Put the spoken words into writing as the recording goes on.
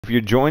If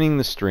you're joining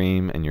the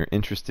stream and you're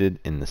interested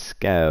in the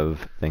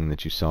scav thing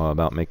that you saw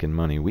about making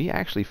money, we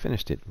actually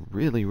finished it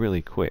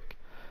really quick.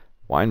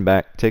 Wind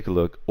back, take a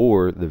look,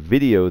 or the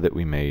video that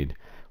we made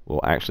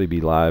will actually be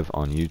live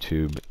on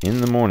YouTube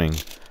in the morning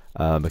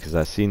because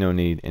I see no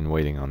need in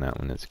waiting on that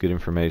one. It's good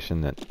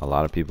information that a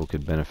lot of people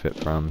could benefit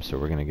from, so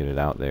we're going to get it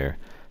out there.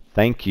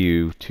 Thank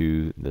you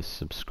to the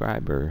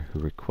subscriber who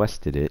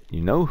requested it.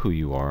 You know who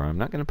you are. I'm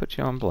not going to put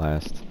you on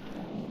blast.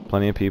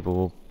 Plenty of people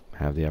will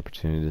have the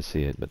opportunity to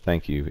see it, but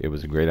thank you. It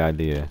was a great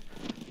idea,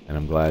 and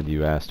I'm glad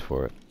you asked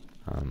for it.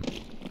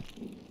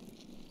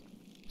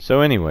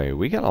 So anyway,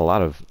 we got a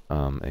lot of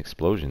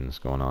explosions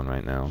going on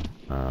right now,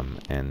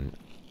 and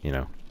you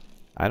know,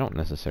 I don't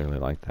necessarily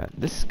like that.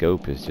 This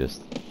scope is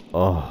just,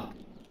 oh,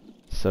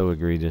 so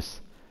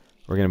egregious.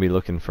 We're going to be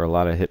looking for a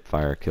lot of hip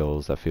fire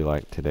kills, I feel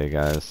like, today,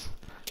 guys,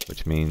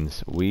 which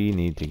means we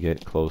need to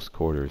get close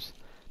quarters.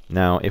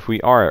 Now, if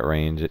we are at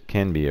range, it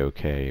can be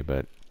okay,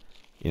 but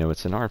you know,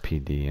 it's an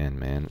RPDN,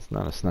 man. It's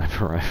not a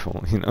sniper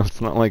rifle. You know, it's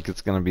not like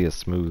it's going to be a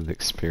smooth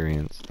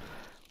experience.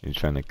 You're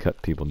trying to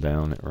cut people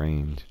down at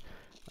range.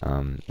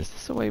 Is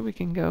this the way we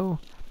can go?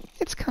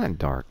 It's kind of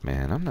dark,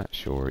 man. I'm not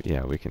sure.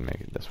 Yeah, we can make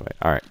it this way.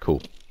 Alright,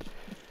 cool.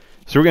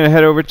 So we're going to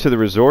head over to the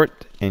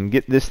resort and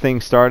get this thing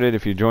started.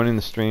 If you're joining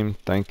the stream,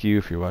 thank you.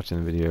 If you're watching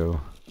the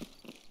video,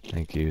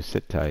 thank you.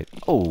 Sit tight.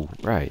 Oh,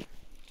 right.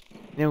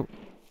 You know,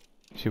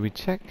 should we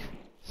check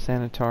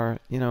Sanitar?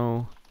 You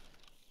know,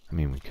 I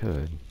mean, we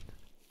could.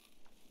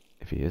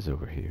 If he is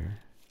over here,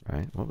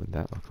 right? What would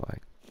that look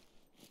like?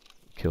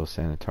 Kill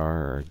Sanitar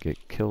or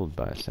get killed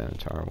by a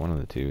Sanitar, one of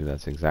the two.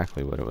 That's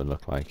exactly what it would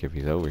look like if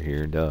he's over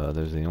here. Duh,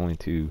 those are the only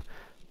two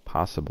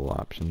possible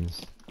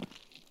options.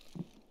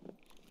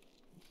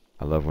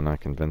 I love when I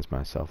convince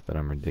myself that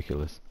I'm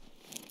ridiculous.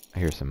 I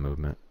hear some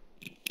movement.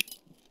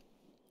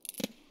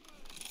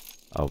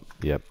 Oh,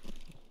 yep.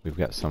 We've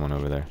got someone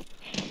over there.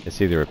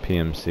 It's either a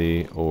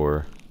PMC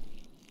or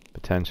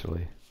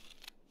potentially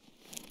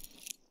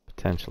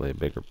a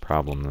bigger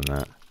problem than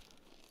that.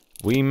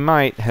 We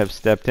might have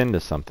stepped into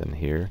something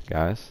here,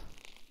 guys.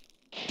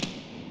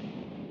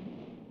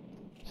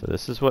 So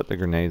this is what the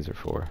grenades are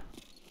for.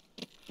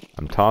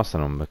 I'm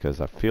tossing them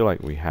because I feel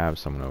like we have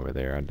someone over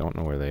there. I don't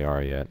know where they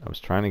are yet. I was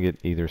trying to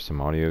get either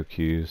some audio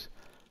cues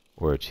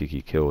or a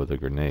cheeky kill with a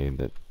grenade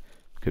that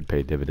could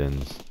pay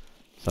dividends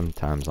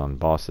sometimes on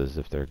bosses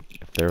if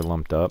they're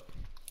lumped up.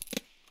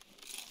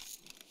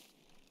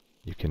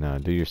 You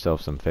can do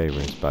yourself some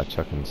favors by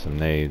chucking some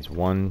nades.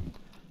 One,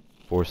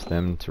 force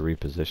them to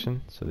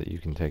reposition so that you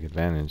can take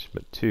advantage,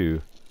 but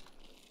two,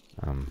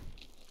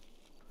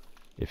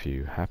 if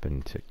you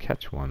happen to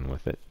catch one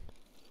with it,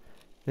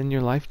 then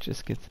your life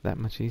just gets that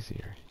much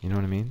easier. You know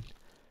what I mean?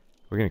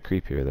 We're going to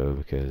creep here, though,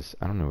 because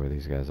I don't know where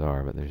these guys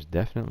are, but there's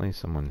definitely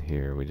someone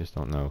here. We just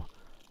don't know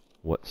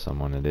what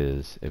someone it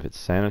is. If it's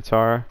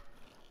Sanitar,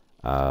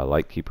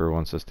 Lightkeeper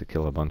wants us to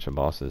kill a bunch of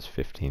bosses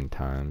 15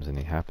 times, and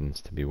he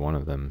happens to be one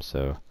of them,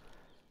 so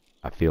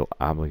I feel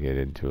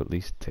obligated to at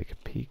least take a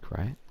peek,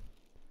 right?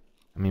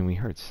 I mean, we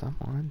heard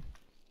someone,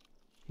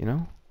 you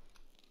know?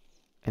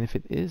 And if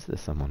it is the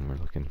someone we're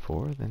looking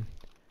for, then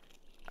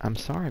I'm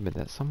sorry, but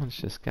that someone's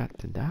just got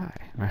to die,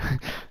 right?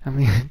 I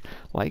mean,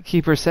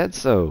 Lightkeeper said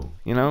so,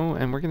 you know?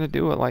 And we're going to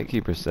do what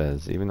Lightkeeper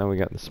says, even though we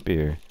got the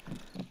spear.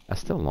 I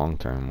still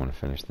long-term want to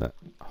finish that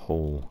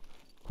whole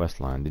quest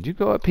line. Did you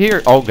go up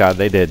here? Oh, God,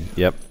 they did.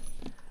 Yep.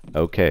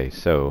 Okay,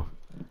 so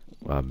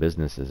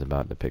business is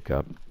about to pick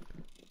up.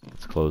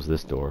 Let's close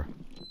this door.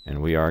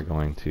 And we are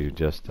going to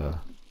just...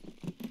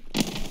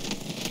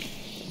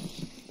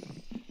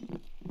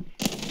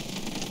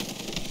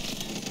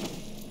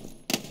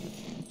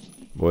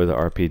 Boy, the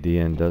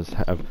RPDN does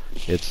have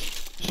its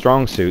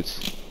strong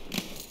suits,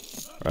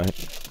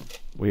 right?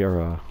 We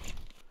are,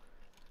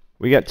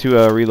 we got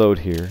to reload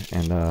here,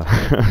 and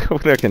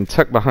hopefully I can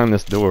tuck behind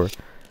this door.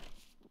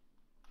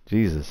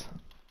 Jesus.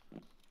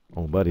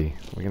 Oh, buddy,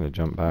 we're gonna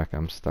jump back.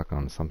 I'm stuck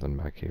on something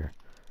back here.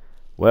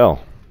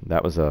 Well,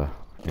 that was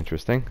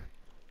interesting.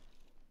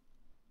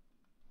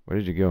 Where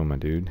did you go, my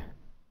dude?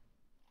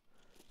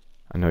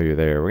 I know you're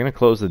there. We're gonna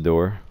close the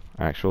door,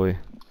 actually.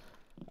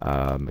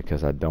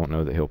 Because I don't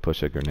know that he'll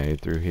push a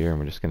grenade through here, and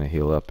we're just going to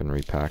heal up and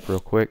repack real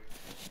quick.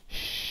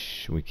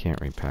 Shh, we can't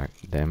repack.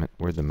 Damn it,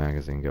 where'd the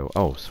magazine go?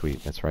 Oh,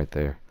 sweet, that's right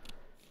there.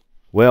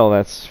 Well,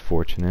 that's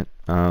fortunate.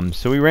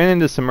 So we ran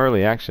into some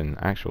early action,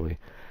 actually.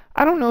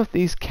 I don't know if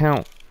these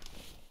count.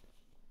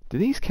 Do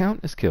these count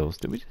as kills?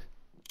 Did we just...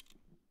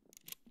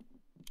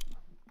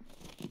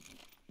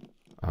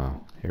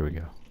 Oh, here we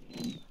go.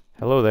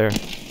 Hello there.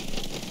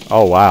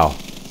 Oh, wow.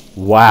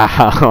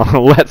 Wow,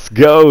 let's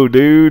go,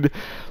 dude.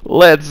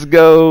 Let's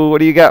go. What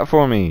do you got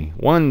for me?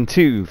 1,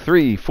 2,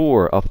 3,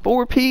 4. A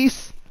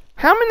 4-piece?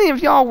 How many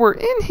of y'all were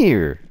in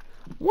here?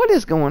 What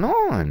is going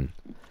on?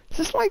 Is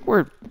this like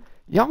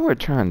y'all were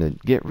trying to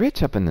get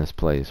rich up in this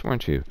place,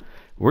 weren't you?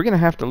 We're going to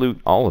have to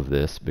loot all of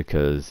this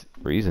because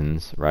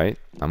reasons, right?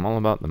 I'm all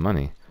about the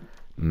money.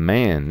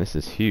 Man, this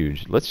is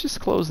huge. Let's just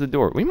close the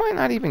door. We might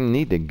not even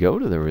need to go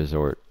to the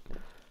resort.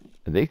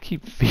 they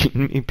keep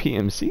feeding me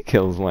PMC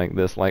kills like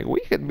this. Like,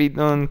 we could be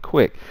done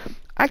quick.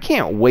 I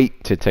can't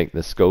wait to take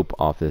the scope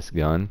off this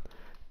gun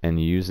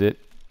and use it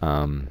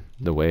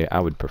the way I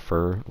would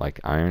prefer, like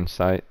iron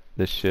sight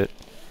this shit.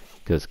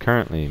 Because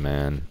currently,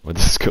 man, with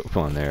the scope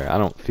on there, I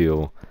don't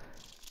feel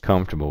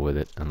comfortable with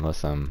it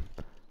unless I'm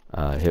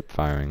hip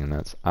firing, and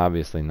that's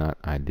obviously not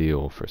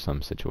ideal for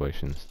some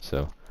situations.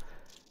 So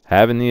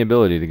having the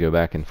ability to go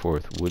back and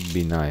forth would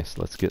be nice.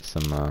 Let's get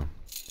some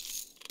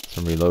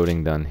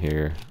reloading done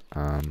here,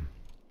 and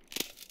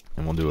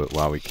we'll do it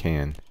while we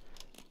can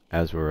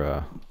as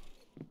we're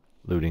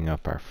looting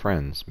up our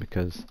friends,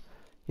 because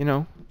you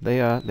know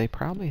they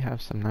probably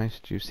have some nice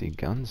juicy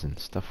guns and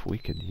stuff we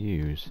could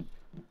use.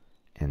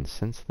 And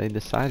since they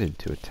decided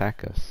to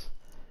attack us,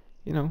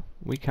 you know,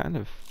 we kind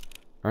of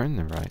earned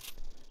the right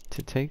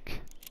to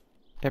take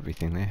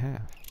everything they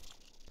have.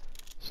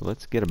 So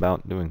let's get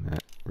about doing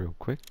that real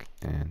quick,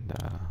 and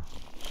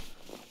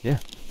yeah,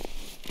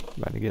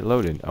 about to get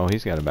loaded. Oh,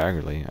 he's got a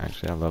Baggerly.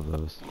 Actually, I love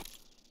those.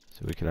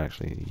 So we could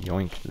actually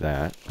yoink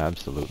that,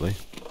 absolutely.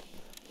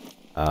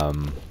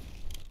 Alright,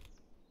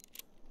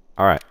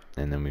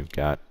 and then we've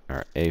got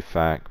our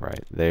AFAC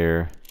right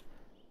there.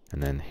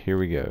 And then here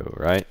we go,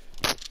 right?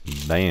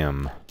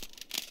 Bam.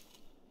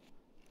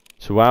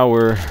 So while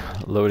we're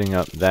loading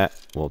up that,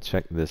 we'll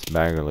check this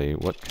Baggerly.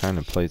 What kind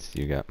of plates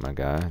do you got, my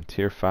guy?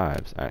 Tier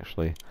 5s,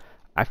 actually.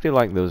 I feel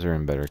like those are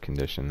in better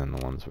condition than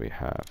the ones we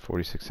have.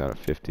 46 out of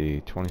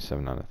 50,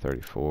 27 out of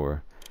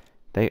 34.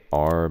 They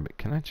are, but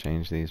can I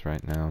change these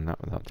right now?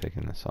 Not without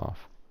taking this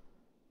off.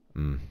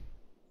 You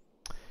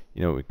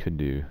know what we could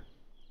do,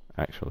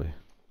 actually,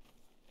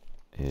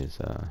 is,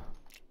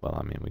 well,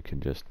 I mean, we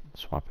could just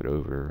swap it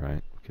over,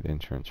 right? We could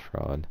insurance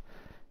fraud.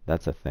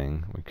 That's a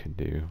thing we could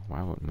do.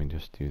 Why wouldn't we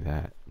just do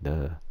that?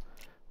 Duh.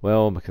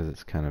 Well, because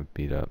it's kind of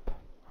beat up,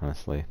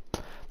 honestly.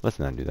 Let's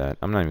not do that.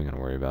 I'm not even going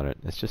to worry about it.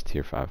 It's just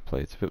tier 5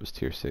 plates. If it was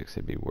tier 6,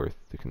 it'd be worth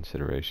the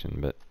consideration.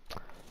 But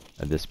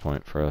at this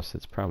point, for us,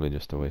 it's probably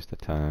just a waste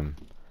of time,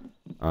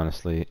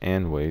 honestly.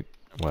 And wait,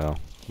 well,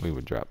 we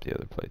would drop the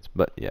other plates.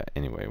 But yeah,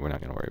 anyway, we're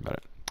not going to worry about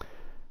it.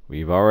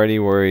 We've already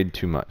worried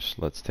too much.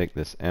 Let's take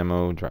this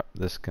ammo, drop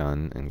this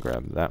gun, and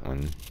grab that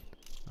one.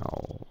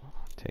 I'll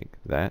take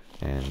that.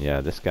 And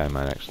yeah, this guy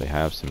might actually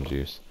have some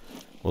juice.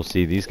 We'll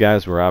see. These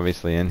guys were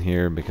obviously in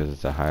here because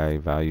it's a high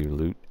value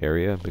loot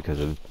area because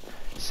of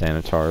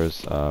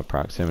Sanitar's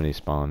proximity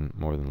spawn,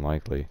 more than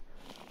likely.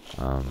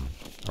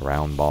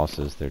 Around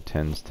bosses, there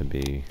tends to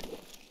be,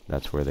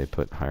 that's where they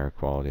put higher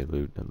quality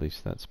loot. At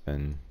least that's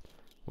been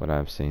what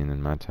I've seen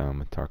in my time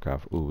with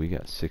Tarkov. Ooh, we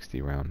got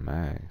 60 round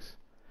mags.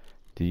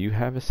 Do you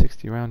have a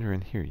 60 rounder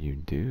in here? You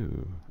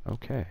do.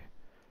 Okay.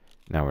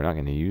 Now we're not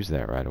going to use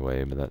that right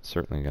away, but that's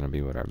certainly going to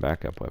be what our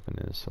backup weapon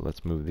is. So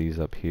let's move these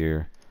up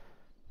here.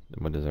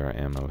 What is our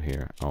ammo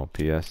here? Oh,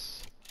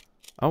 PS.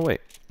 Oh wait,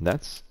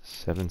 that's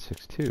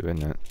 7.62,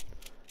 isn't it?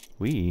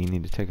 We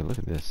need to take a look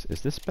at this.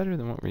 Is this better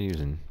than what we're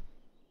using?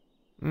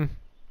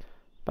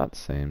 About the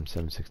same.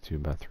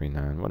 7.62 by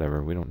 3.9.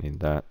 Whatever, we don't need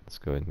that. Let's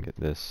go ahead and get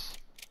this.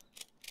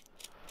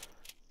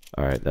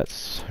 Alright,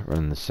 that's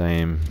running the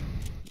same.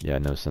 Yeah,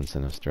 no sense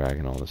in us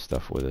dragging all this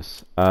stuff with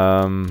us.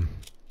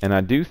 And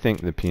I do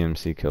think the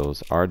PMC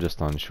kills are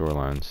just on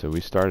Shoreline. So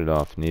we started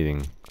off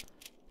needing,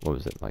 what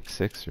was it, like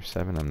 6 or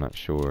 7? I'm not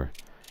sure.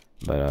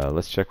 But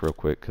let's check real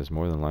quick, because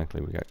more than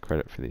likely we got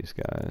credit for these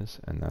guys,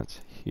 and that's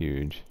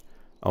huge.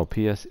 Oh,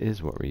 PS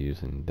is what we're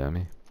using,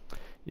 dummy.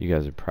 You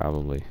guys would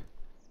probably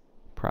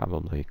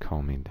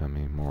call me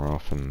dummy more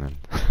often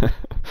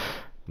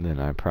than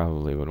I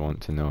probably would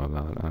want to know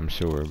about, I'm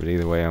sure. But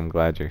either way, I'm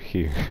glad you're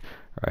here.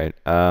 Right?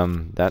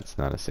 That's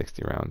not a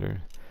 60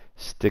 rounder.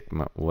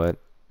 What?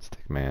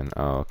 Stickman.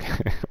 Oh,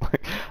 okay.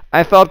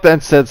 I thought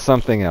that said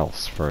something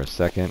else for a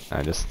second.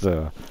 I just,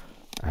 I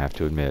have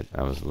to admit,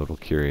 I was a little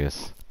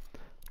curious.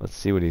 Let's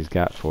see what he's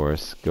got for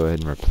us. Go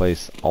ahead and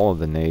replace all of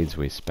the nades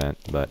we spent,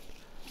 but,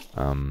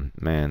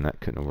 man, that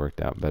couldn't have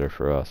worked out better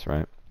for us,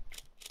 right?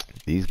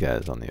 These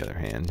guys, on the other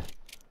hand,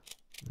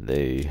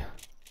 they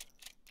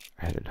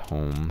are headed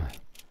home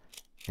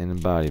in a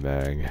body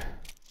bag.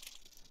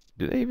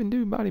 Do they even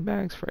do body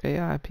bags for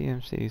AI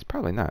PMCs?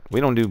 Probably not. We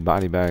don't do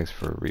body bags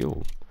for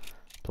real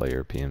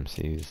player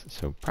PMCs,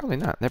 so probably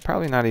not. They're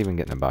probably not even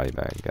getting a body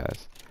bag,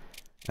 guys.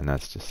 And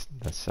that's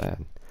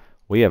sad.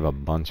 We have a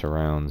bunch of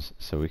rounds,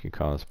 so we could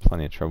cause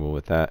plenty of trouble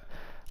with that.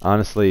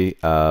 Honestly,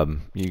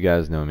 you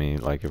guys know me.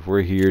 Like, if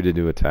we're here to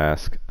do a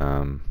task,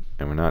 and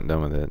we're not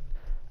done with it,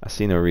 I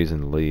see no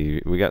reason to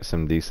leave. We got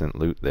some decent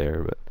loot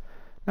there, but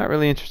not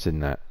really interested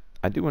in that.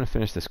 I do want to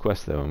finish this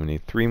quest, though, and we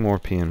need 3 more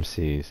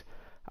PMCs.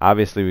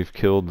 Obviously, we've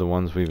killed the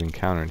ones we've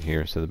encountered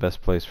here, so the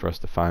best place for us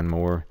to find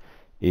more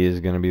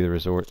is going to be the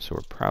resort, so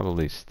we're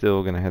probably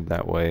still going to head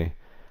that way.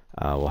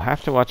 We'll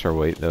have to watch our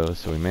weight, though,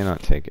 so we may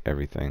not take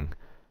everything.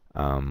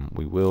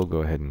 We will go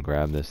ahead and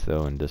grab this,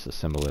 though, and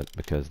disassemble it,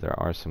 because there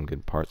are some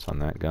good parts on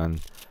that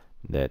gun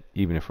that,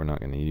 even if we're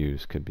not going to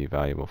use, could be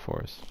valuable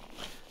for us.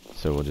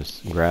 So we'll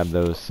just grab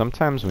those.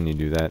 Sometimes when you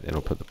do that,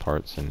 it'll put the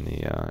parts in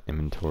the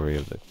inventory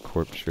of the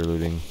corpse you're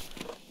looting.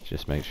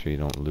 Just make sure you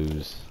don't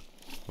lose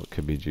what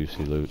could be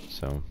juicy loot,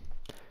 so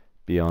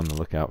be on the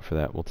lookout for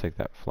that. We'll take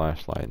that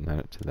flashlight and add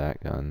it to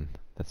that gun.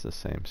 That's the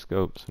same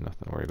scope, so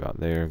nothing to worry about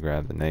there.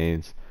 Grab the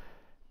nades,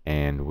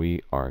 and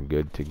we are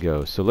good to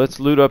go. So let's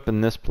loot up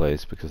in this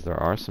place, because there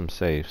are some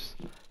safes,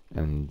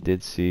 and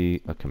did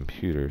see a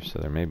computer, so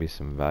there may be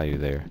some value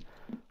there.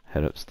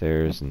 Head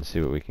upstairs and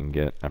see what we can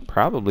get. I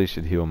probably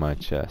should heal my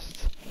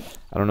chests.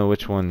 I don't know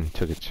which one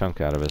took a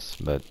chunk out of us,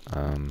 but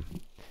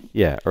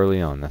yeah,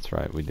 early on, that's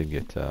right. We did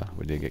get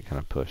kind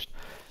of pushed.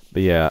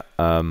 But yeah,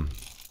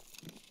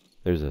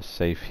 there's a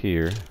safe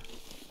here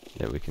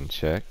that we can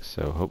check,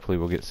 so hopefully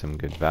we'll get some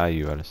good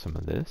value out of some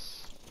of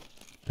this.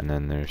 And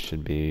then there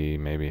should be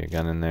maybe a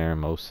gun in there.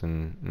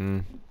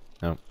 Mosin,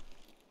 nope.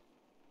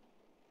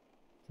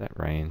 Is that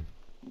rain?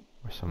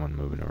 Or someone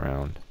moving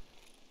around?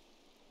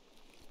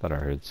 Thought I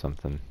heard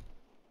something.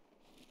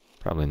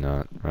 Probably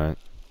not, right?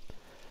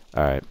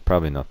 Alright,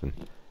 probably nothing.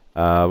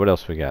 What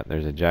else we got?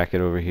 There's a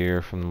jacket over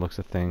here from the looks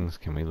of things.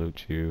 Can we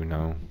loot you?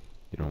 No.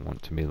 You don't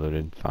want to be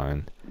looted.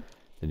 Fine.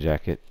 The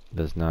jacket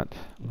does not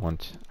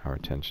want our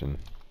attention.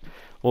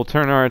 We'll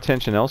turn our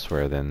attention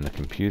elsewhere then. The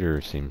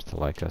computer seems to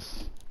like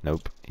us.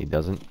 Nope, he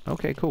doesn't.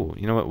 Okay, cool.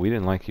 You know what? We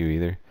didn't like you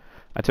either.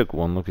 I took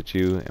one look at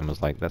you and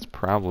was like, that's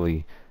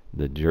probably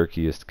the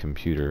jerkiest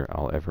computer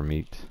I'll ever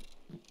meet.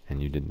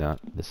 And you did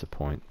not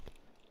disappoint.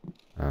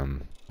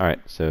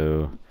 Alright,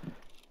 so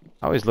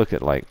I always look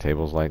at like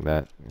tables like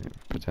that,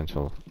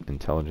 potential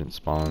intelligence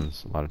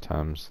spawns. A lot of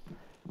times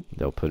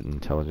they'll put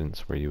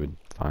intelligence where you would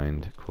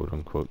find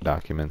quote-unquote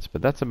documents,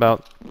 but that's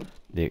about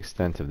the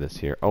extent of this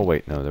here. Oh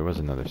wait, no, there was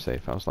another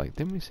safe. I was like,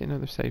 didn't we see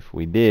another safe?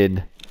 We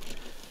did.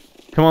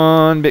 Come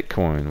on,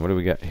 Bitcoin. What do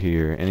we got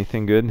here?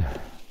 Anything good?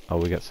 Oh,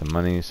 we got some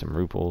money, some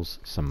ruples,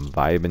 some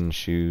vibin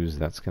shoes.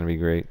 That's gonna be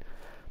great.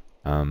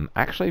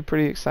 Actually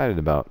pretty excited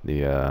about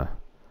the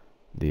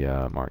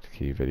marked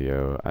key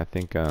video. I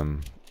think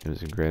it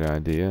was a great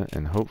idea,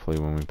 and hopefully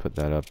when we put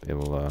that up,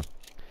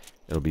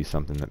 it'll be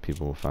something that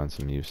people will find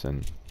some use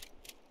in.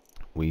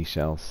 We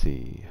shall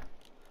see.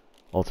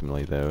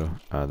 Ultimately, though,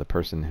 the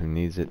person who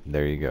needs it,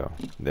 there you go.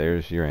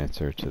 There's your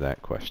answer to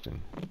that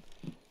question.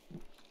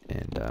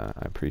 And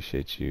I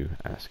appreciate you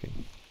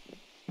asking.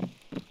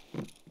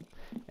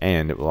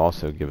 And it will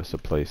also give us a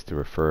place to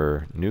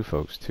refer new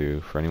folks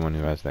to. For anyone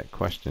who has that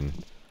question,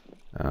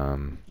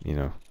 you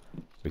know,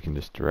 we can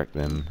just direct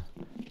them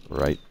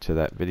right to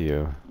that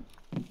video.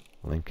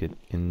 Link it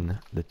in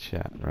the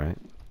chat, right?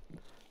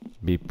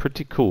 Be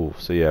pretty cool.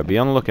 So yeah, be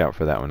on the lookout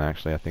for that one.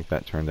 Actually, I think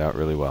that turned out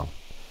really well.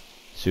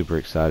 Super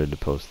excited to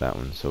post that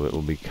one. So it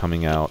will be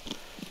coming out.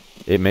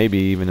 It may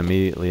be even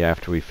immediately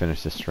after we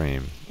finish the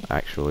stream,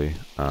 actually.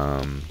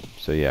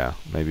 So yeah,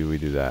 maybe we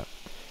do that.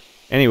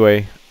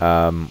 Anyway,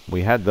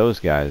 we had those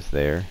guys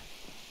there.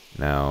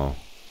 Now,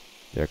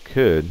 there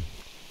could,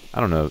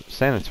 I don't know,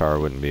 Sanitar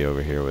wouldn't be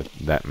over here with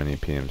that many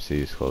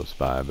PMCs close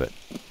by, but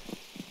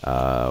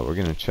we're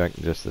going to check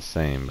just the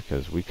same,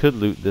 because we could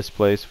loot this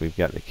place. We've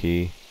got the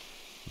key,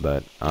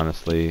 but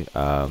honestly,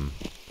 I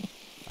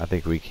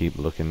think we keep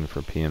looking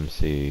for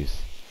PMCs,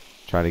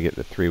 try to get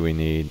the 3 we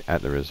need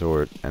at the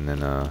resort, and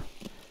then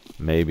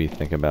maybe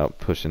think about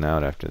pushing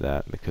out after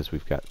that, because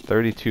we've got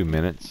 32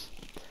 minutes,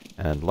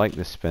 and I'd like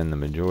to spend the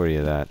majority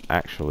of that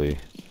actually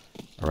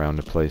around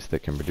a place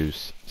that can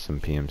produce some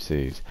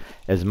PMCs.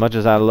 As much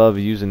as I love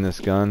using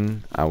this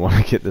gun, I want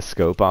to get the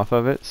scope off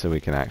of it so we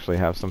can actually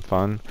have some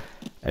fun.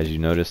 As you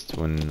noticed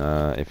when,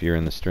 if you're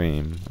in the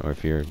stream, or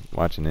if you're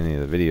watching any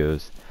of the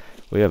videos,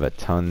 we have a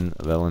ton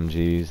of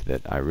LMGs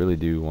that I really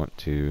do want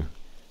to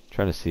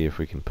try to see if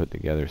we can put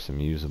together some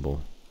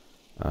usable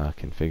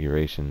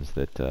configurations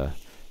that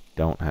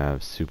don't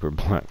have super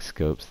black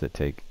scopes that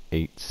take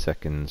 8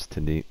 seconds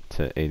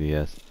to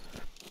ADS.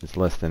 It's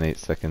less than 8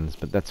 seconds,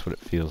 but that's what it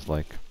feels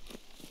like.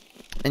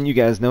 And you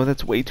guys know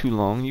that's way too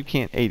long. You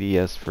can't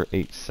ADS for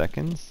 8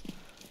 seconds.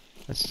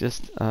 That's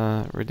just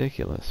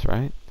ridiculous,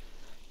 right?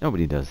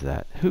 Nobody does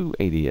that. Who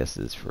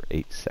ADSs for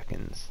 8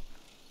 seconds?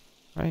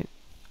 Right?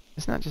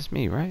 It's not just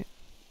me, right?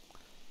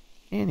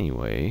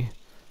 Anyway,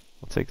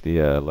 we'll take the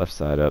left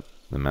side up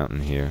the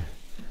mountain here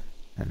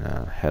and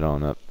head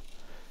on up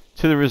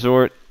to the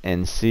resort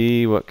and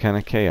see what kind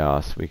of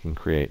chaos we can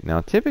create.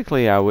 Now,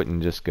 typically I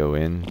wouldn't just go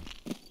in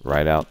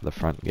right out the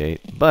front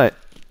gate, but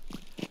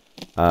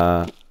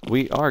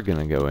we are going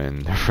to go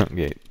in the front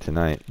gate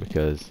tonight,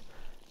 because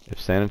if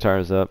Sanitar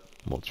is up,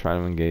 we'll try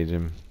to engage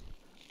him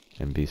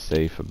and be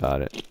safe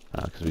about it,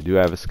 because we do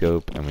have a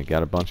scope and we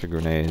got a bunch of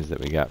grenades that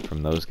we got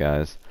from those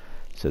guys,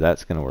 so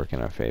that's going to work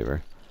in our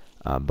favor.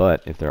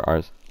 But if there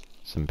are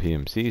some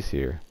PMCs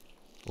here,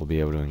 we'll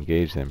be able to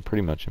engage them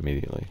pretty much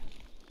immediately.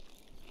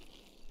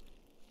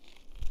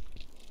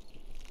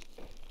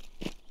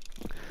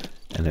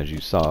 And as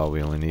you saw,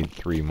 we only need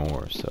 3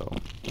 more, so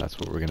that's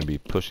what we're going to be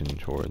pushing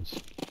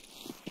towards.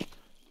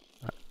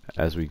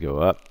 As we go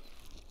up,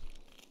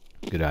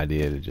 good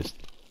idea to just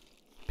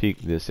peek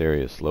this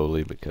area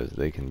slowly, because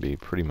they can be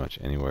pretty much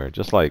anywhere,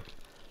 just like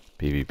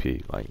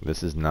PvP. Like,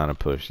 this is not a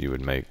push you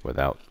would make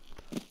without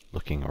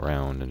looking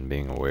around and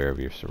being aware of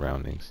your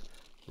surroundings.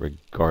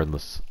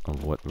 regardless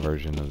of what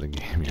version of the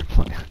game you're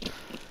playing.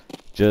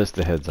 Just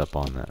a heads up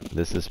on that.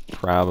 This is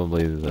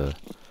probably the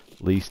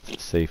least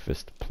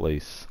safest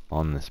place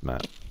on this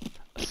map,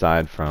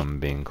 aside from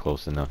being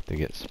close enough to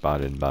get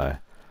spotted by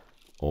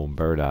old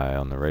Bird Eye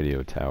on the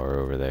radio tower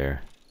over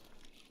there.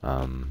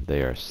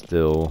 They are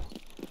still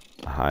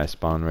a high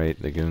spawn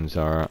rate, the goons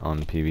are,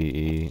 on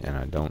PVE, and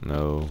I don't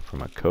know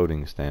from a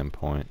coding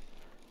standpoint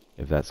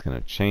if that's going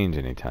to change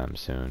anytime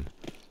soon.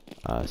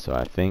 So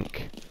I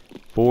think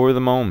for the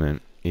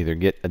moment, either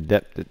get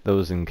adept at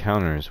those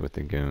encounters with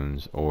the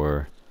goons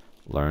or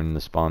learn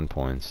the spawn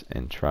points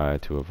and try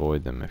to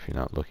avoid them if you're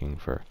not looking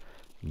for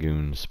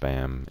goon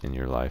spam in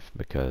your life,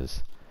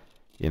 because,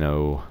 you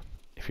know,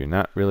 if you're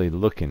not really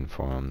looking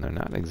for them, they're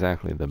not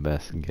exactly the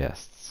best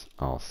guests,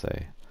 I'll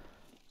say.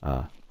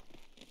 So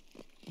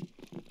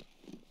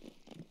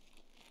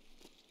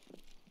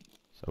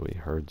we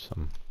heard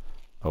some...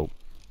 Oh.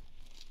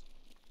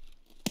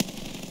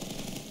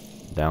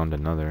 Downed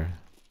another.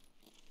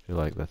 I feel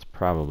like that's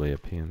probably a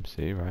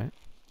PMC, right?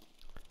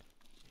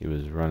 He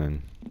was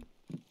running.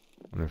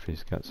 Wonder if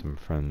he's got some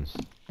friends.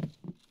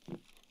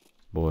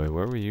 Boy,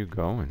 where were you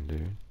going,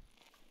 dude?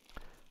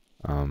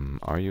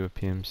 Are you a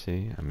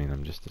PMC? I mean,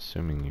 I'm just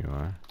assuming you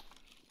are.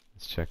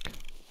 Let's check.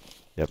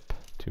 Yep,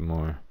 2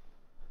 more.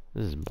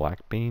 This is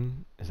Black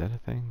Bean? Is that a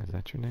thing? Is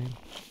that your name?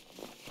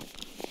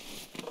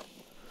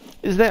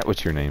 Is that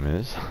what your name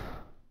is?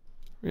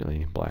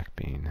 Really, Black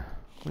Bean?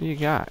 What do you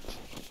got?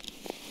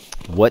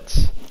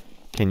 What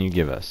can you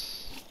give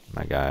us,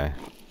 my guy?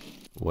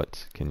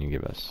 What can you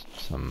give us?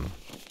 Some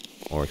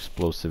more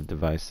explosive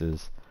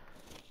devices?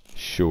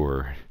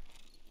 Sure.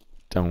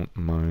 Don't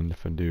mind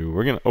if I do.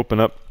 We're gonna open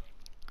up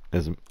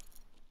as...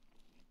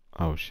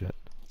 Oh, shit.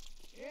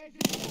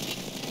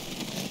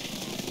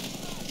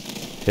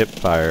 Hip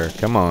fire.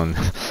 Come on.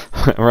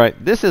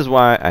 Alright, this is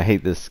why I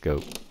hate this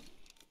scope.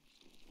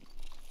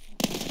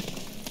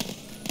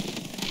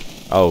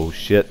 Oh,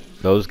 shit.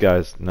 Those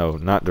guys... No,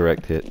 not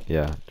direct hit.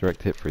 Yeah,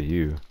 direct hit for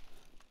you.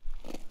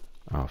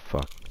 Oh,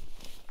 fuck.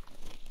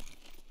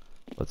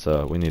 Let's,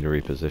 we need to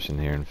reposition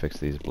here and fix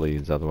these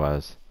bleeds.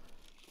 Otherwise,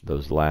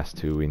 those last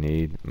 2 we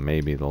need,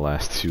 maybe the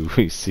last 2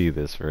 we see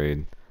this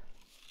raid.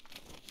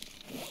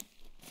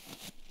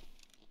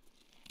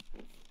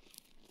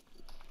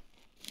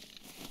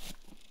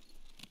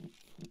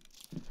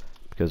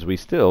 Because we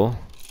still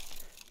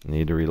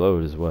need to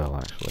reload as well,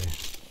 actually.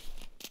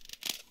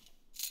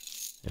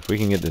 If we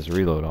can get this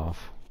reload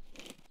off,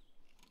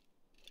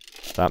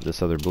 stop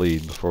this other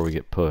bleed before we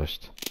get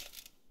pushed,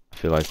 I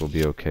feel like we'll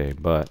be okay.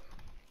 But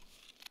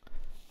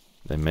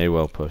they may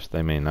well push,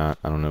 they may not.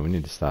 I don't know. We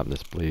need to stop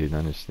this bleed.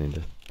 I just need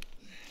to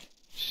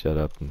shut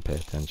up and pay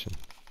attention.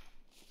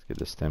 Let's get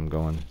the stem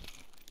going.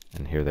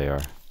 And here they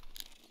are.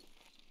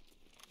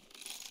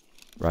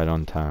 Right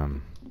on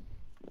time.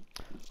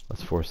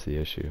 Let's force the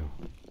issue.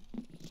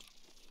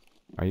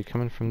 Are you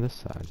coming from this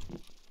side?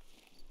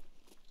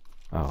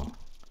 Oh.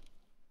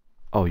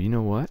 Oh, you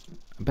know what?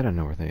 I bet I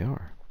know where they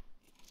are.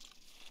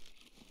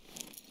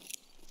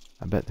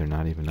 I bet they're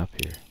not even up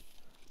here.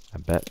 I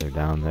bet they're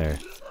down there.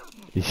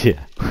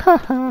 Yeah.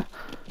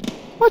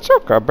 What's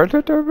up?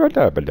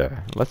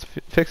 Let's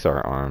fix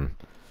our arm.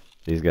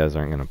 These guys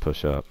aren't going to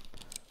push up.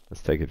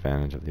 Let's take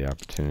advantage of the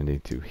opportunity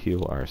to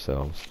heal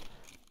ourselves.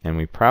 And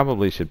we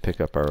probably should pick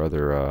up our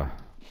other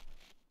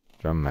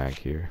drum mag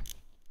here.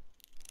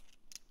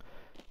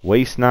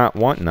 Waste not,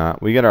 want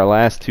not. We got our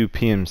last 2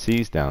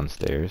 PMCs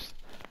downstairs.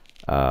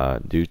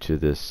 Due to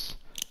this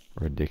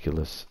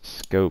ridiculous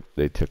scope,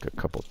 they took a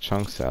couple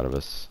chunks out of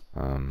us.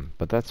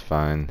 But that's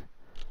fine.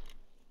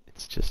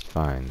 It's just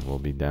fine. We'll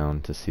be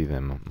down to see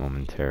them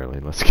momentarily.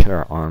 Let's get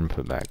our arm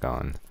put back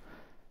on.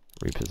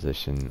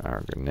 Reposition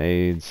our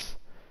grenades.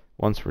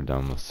 Once we're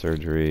done with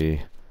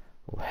surgery,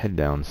 we'll head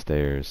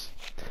downstairs.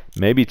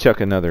 Maybe chuck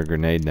another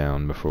grenade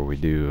down before we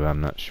do. I'm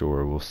not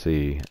sure. We'll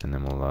see, and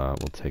then we'll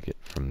take it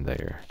from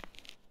there.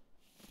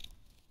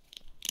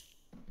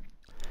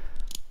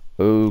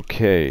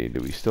 Okay, do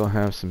we still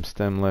have some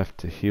stem left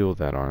to heal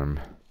that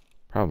arm?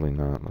 Probably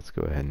not. Let's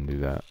go ahead and do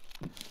that.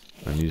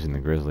 I'm using the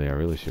Grizzly. I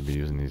really should be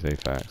using these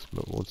AFACs,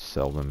 but we'll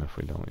sell them if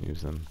we don't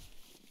use them.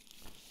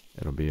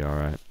 It'll be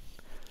alright.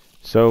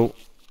 So,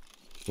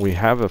 we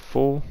have a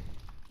full...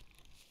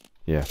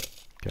 Yeah,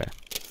 okay.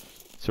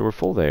 So we're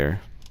full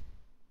there.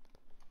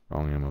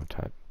 Wrong ammo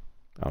type.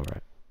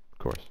 Alright, of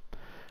course.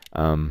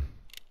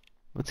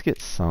 Let's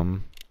get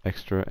some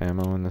extra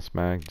ammo in this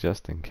mag,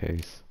 just in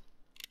case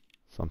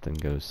something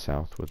goes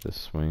south with this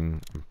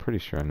swing. I'm pretty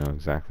sure I know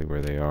exactly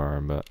where they are,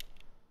 but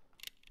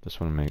just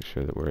want to make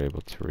sure that we're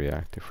able to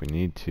react if we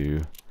need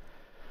to.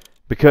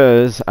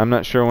 Because I'm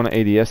not sure I want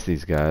to ADS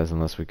these guys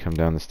unless we come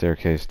down the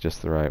staircase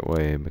just the right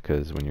way.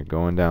 Because when you're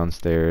going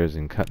downstairs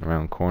and cutting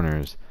around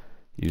corners,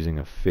 using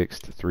a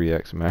fixed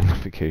 3x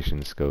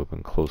magnification scope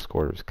in close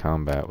quarters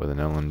combat with an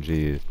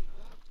LMG is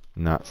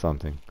not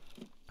something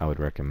I would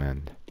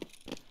recommend.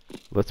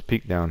 Let's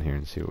peek down here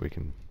and see what we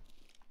can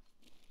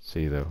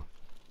see, though.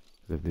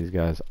 If these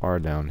guys are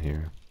down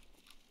here,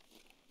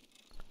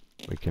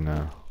 we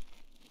can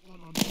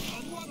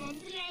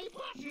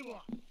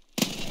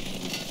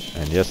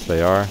And yes,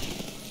 they are.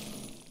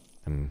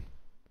 And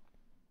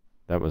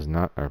that was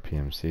not our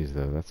PMCs,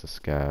 though. That's a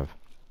scav.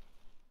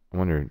 I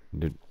wonder,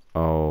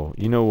 oh,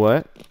 you know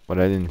what? What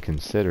I didn't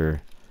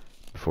consider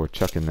before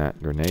chucking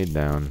that grenade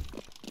down,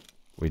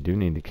 we do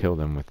need to kill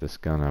them with this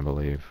gun, I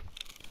believe.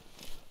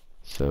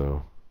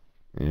 So,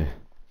 yeah.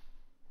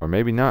 Or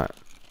maybe not.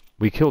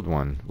 We killed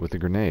one with a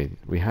grenade.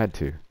 We had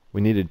to. We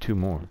needed 2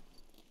 more.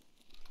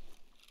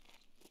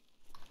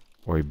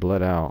 Or he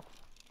bled out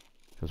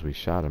because we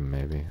shot him,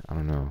 maybe. I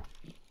don't know.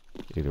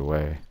 Either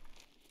way.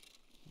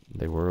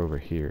 They were over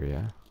here,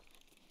 yeah?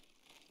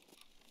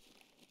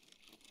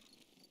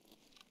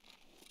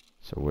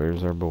 So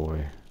where's our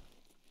boy?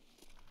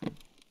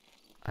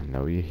 I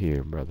know you're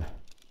here, brother.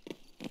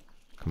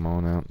 Come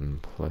on out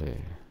and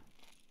play.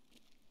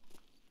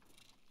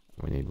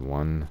 We need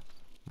 1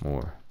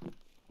 more.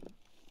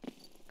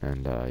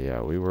 And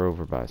yeah, we were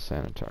over by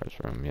Sanitar's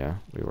room, yeah.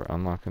 We were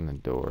unlocking the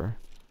door.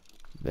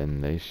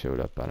 Then they showed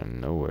up out of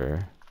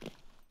nowhere.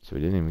 So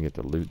we didn't even get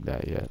to loot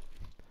that yet.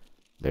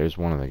 There's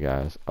one of the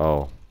guys.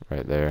 Oh,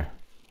 right there.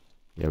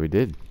 Yeah, we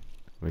did.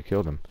 We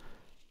killed him.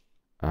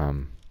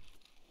 Now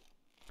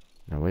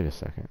wait a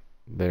second.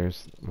 Wait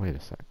a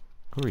sec.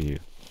 Who are you?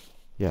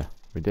 Yeah,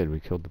 we did. We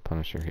killed the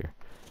Punisher here.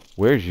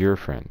 Where's your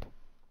friend?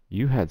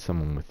 You had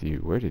someone with you.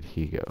 Where did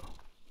he go?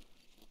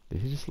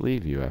 Did he just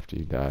leave you after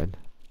you died?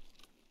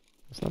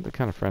 That's not the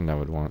kind of friend I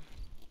would want.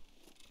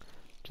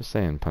 Just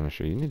saying,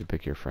 Punisher, you need to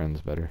pick your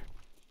friends better.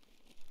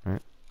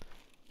 Right?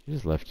 He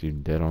just left you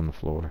dead on the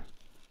floor.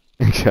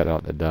 And got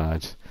out to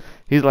dodge.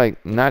 He's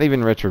like, not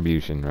even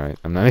retribution, right?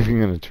 I'm not even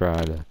going to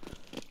try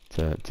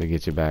to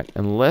get you back.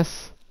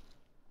 Unless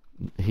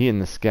he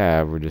and the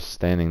scav were just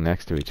standing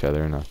next to each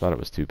other and I thought it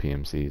was 2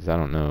 PMCs. I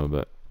don't know,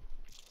 but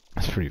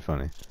that's pretty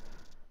funny.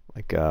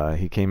 Like,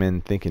 he came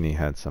in thinking he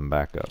had some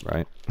backup,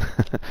 right?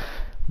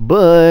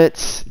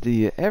 But do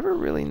you ever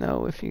really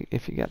know if you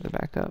got the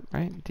backup,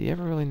 right? Do you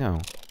ever really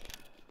know?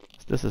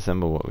 Let's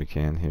disassemble what we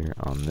can here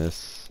on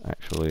this.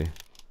 Actually,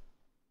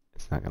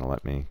 it's not gonna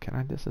let me. Can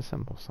I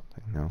disassemble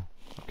something? No.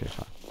 Okay,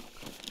 fine.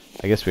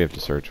 I guess we have to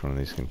search one of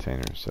these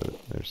containers so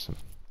that there's some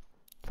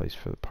place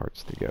for the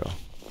parts to go.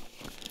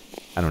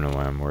 I don't know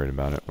why I'm worried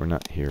about it. We're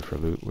not here for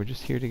loot. We're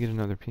just here to get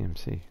another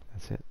PMC.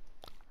 That's it,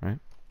 right?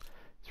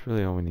 It's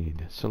really all we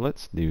need. So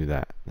let's do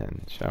that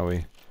then, shall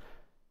we?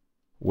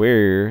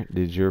 Where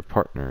did your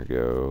partner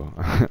go?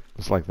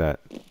 It's like that.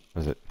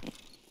 Was it?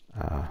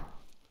 Was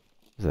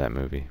that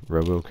movie?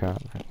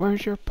 RoboCop?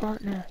 Where's your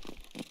partner?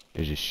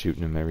 You're just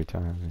shooting him every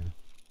time.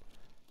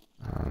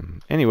 Yeah.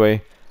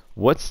 Anyway,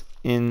 what's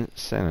in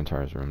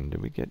Sanitar's room?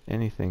 Did we get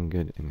anything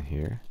good in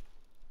here?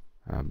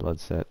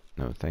 Blood set?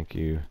 No, thank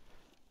you.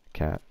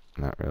 Cat?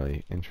 Not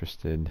really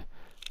interested.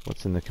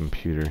 What's in the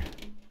computer?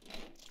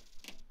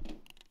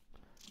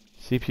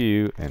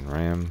 CPU and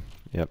RAM.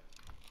 Yep.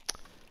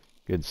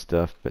 Good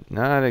stuff, but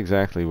not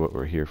exactly what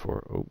we're here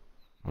for. Oh,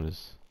 what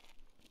is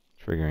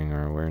triggering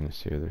our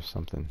awareness here? There's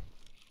something.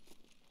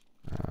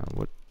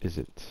 What is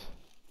it?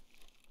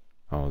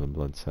 Oh, the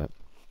blood set.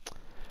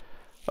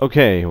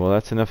 Okay, well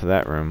that's enough of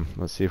that room.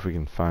 Let's see if we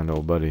can find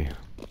old buddy.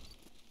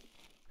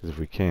 Because if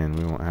we can,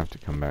 we won't have to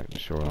come back to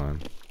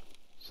Shoreline.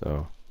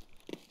 So,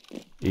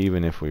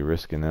 even if we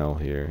risk an L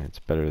here, it's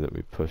better that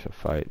we push a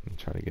fight and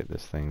try to get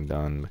this thing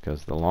done.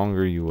 Because the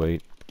longer you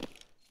wait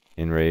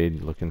in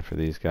raid looking for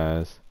these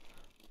guys,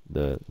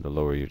 the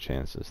lower your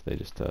chances. They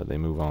just they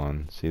move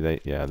on. See, they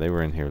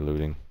were in here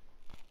looting.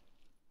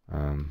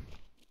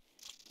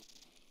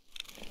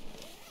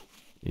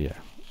 Yeah.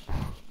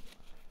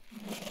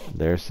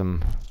 There's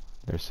some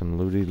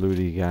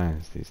looty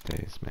guys these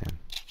days, man.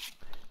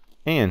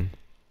 And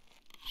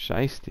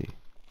shiesty.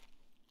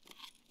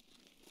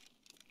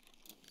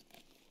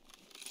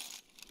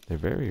 They're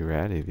very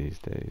ratty these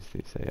days,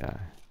 these AI.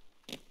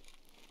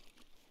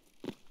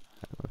 Alright,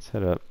 let's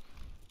head up.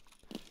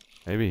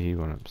 Maybe he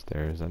went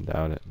upstairs, I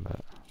doubt it,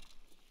 but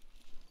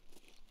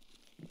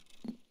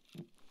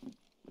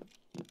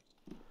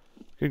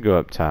could go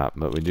up top,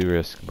 but we do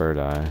risk bird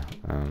eye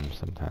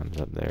sometimes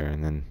up there,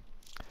 and then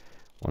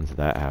once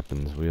that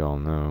happens, we all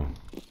know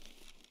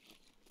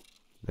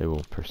they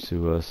will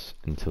pursue us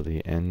until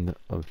the end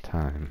of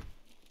time.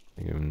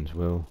 The goons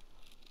will.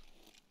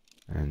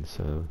 And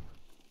so,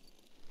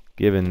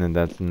 given that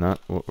that's not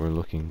what we're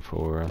looking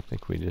for, I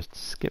think we just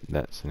skip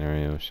that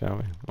scenario, shall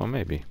we? Well,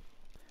 maybe.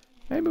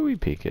 Maybe we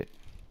peek it.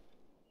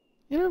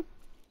 You know?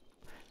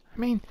 I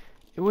mean,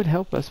 it would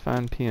help us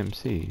find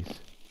PMCs.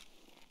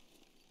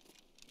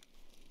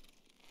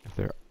 If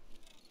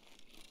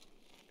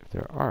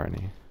there are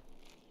any.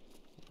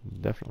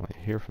 Definitely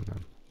hear from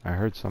them. I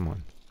heard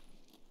someone.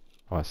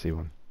 Oh, I see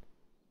one.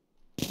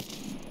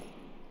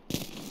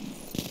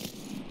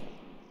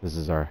 This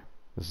is our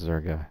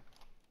guy.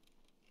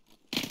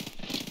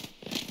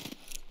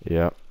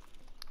 Yep.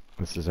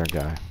 This is our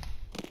guy.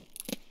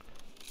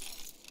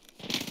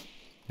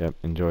 Yep,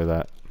 enjoy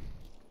that.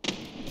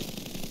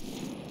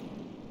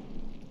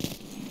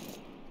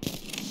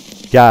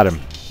 Got him.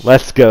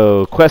 Let's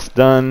go. Quest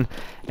done.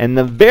 And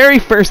the very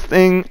first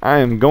thing I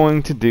am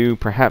going to do,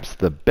 perhaps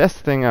the best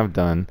thing I've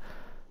done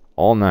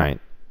all night.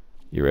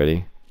 You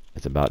ready?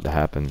 It's about to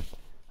happen.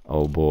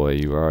 Oh boy,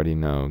 you already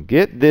know.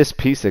 Get this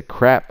piece of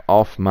crap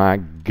off my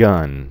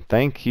gun.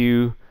 Thank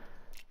you.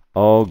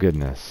 Oh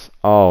goodness.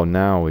 Oh,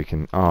 now we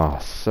can. Oh,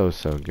 so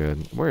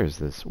good. Where is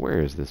this? Where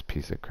is this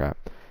piece of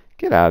crap?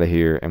 Get out of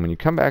here. And when you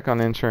come back on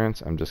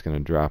insurance, I'm just going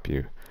to drop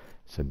you.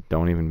 So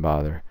don't even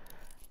bother.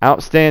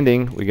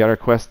 Outstanding. We got our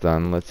quest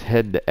done. Let's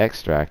head to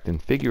extract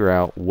and figure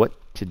out what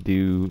to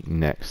do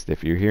next.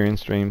 If you're here in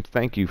stream,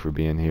 thank you for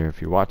being here. If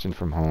you're watching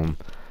from home,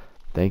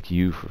 thank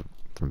you for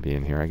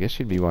being here. I guess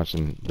you'd be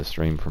watching the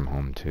stream from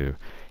home too.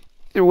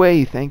 Either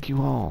way, thank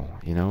you all.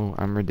 You know,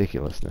 I'm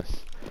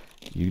ridiculousness.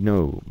 You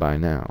know by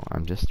now,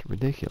 I'm just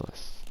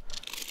ridiculous.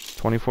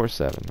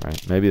 24/7,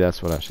 right? Maybe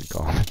that's what I should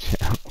call the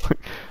channel.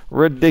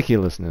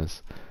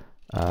 Ridiculousness.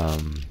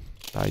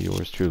 By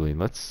yours truly.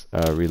 Let's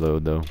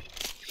reload though,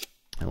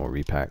 and we'll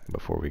repack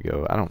before we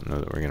go. I don't know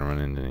that we're gonna run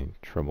into any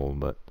trouble,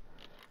 but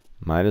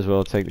might as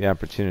well take the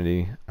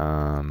opportunity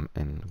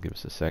and give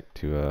us a sec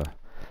to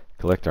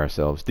collect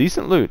ourselves.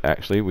 Decent loot,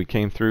 actually. We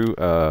came through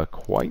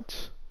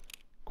quite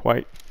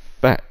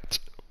fat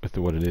with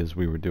what it is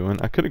we were doing.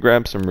 I could have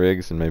grabbed some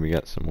rigs and maybe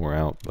got some more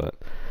out, but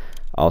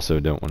I also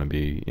don't want to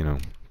be, you know,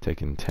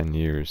 taking 10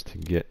 years to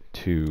get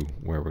to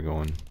where we're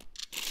going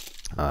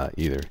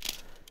either.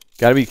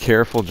 Got to be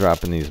careful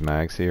dropping these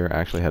mags here. I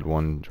actually had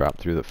one drop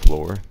through the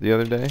floor the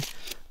other day,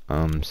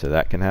 so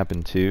that can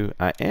happen too.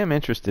 I am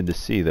interested to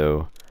see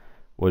though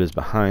what is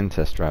behind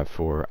Test Drive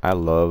 4. I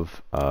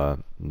love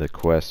the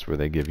quests where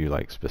they give you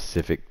like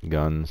specific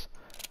guns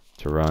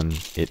to run.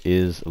 It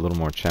is a little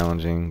more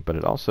challenging, but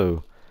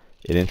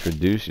it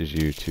introduces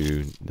you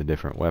to the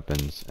different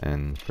weapons,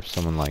 and for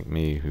someone like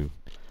me who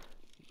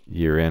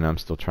year in I'm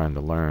still trying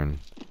to learn,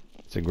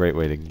 it's a great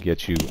way to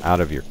get you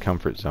out of your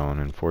comfort zone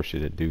and force you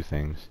to do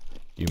things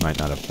you might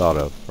not have thought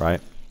of, right?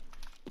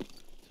 So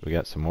we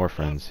got some more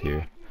friends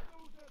here.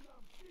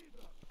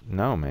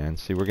 No, man.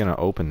 See, we're gonna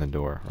open the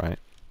door, right?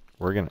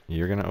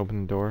 You're gonna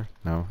open the door?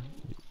 No,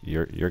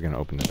 you're gonna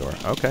open the door.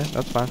 Okay,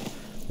 that's fine.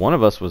 One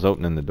of us was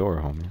opening the door,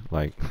 homie.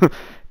 Like,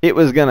 it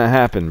was gonna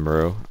happen,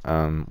 bro.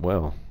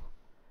 Well,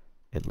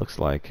 it looks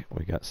like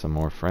we got some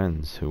more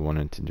friends who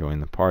wanted to join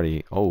the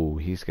party. Oh,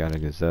 he's got a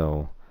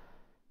gazelle.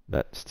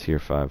 That's tier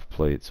 5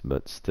 plates,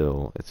 but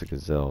still, it's a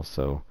gazelle.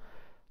 So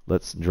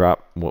let's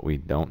drop what we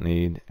don't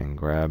need and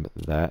grab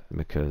that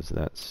because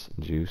that's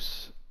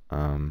juice.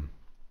 Drop.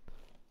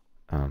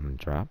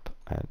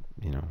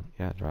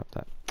 Yeah, drop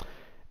that.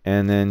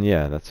 And then,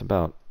 yeah, that's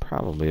about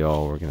probably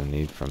all we're going to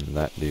need from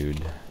that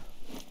dude.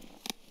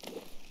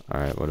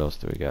 Alright, what else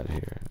do we got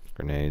here?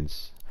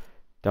 Grenades.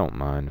 Don't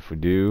mind if we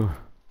do.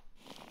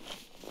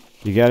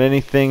 You got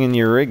anything in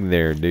your rig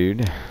there,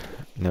 dude?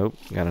 Nope.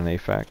 Got an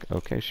AFAC.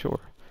 Okay, sure.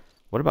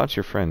 What about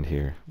your friend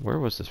here? Where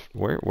was this?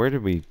 Where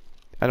did we...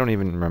 I don't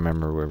even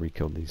remember where we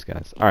killed these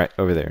guys. Alright,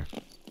 over there.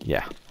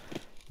 Yeah.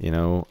 You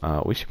know,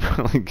 we should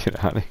probably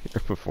get out of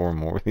here before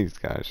more of these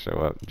guys show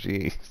up.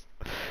 Jeez.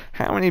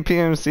 How many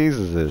PMCs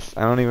is this?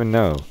 I don't even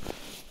know.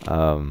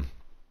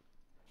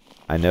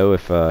 I know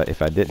if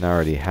I didn't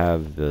already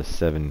have the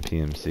 7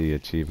 PMC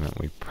achievement,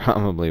 we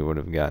probably would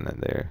have gotten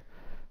it there.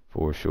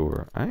 For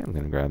sure. I am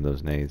going to grab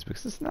those nades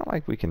because it's not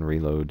like we can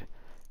reload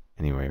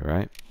anyway,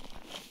 right?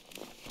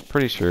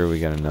 Pretty sure we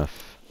got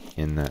enough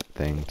in that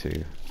thing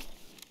to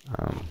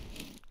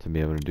be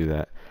able to do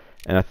that.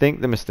 And I think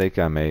the mistake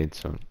I made,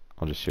 so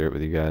I'll just share it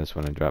with you guys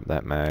when I dropped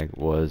that mag,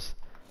 was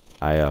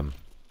I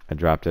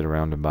dropped it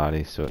around the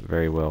body, so it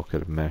very well could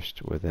have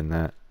meshed within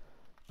that.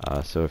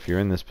 So if you're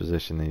in this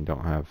position and you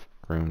don't have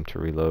room to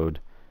reload,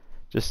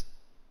 just,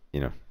 you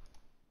know,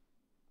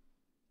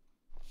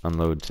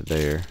 unload to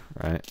there,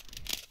 right?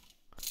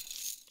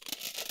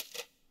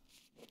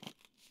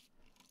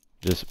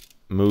 Just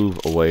move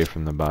away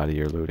from the body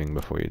you're looting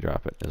before you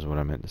drop it, is what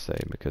I meant to say,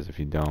 because if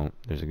you don't,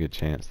 there's a good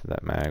chance that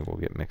that mag will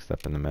get mixed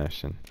up in the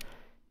mesh and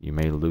you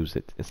may lose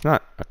it. It's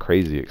not a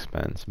crazy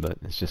expense, but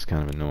it's just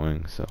kind of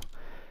annoying, so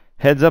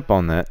heads up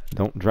on that.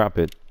 Don't drop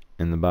it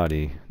in the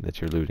body that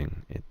you're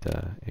looting. It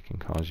can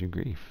cause you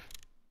grief.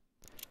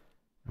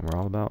 And we're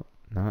all about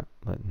not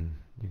letting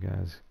you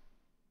guys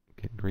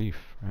get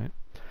grief, right?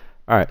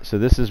 Alright, so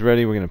this is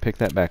ready. We're going to pick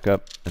that back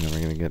up, and then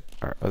we're going to get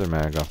our other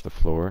mag off the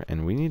floor,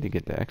 and we need to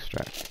get to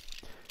extract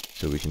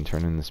so we can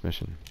turn in this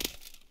mission.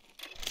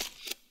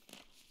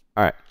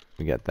 Alright,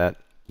 we got that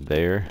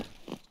there.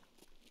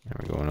 And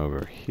we're going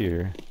over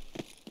here.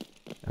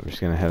 And we're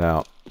just going to head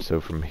out. So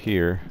from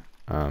here,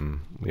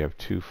 we have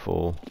 2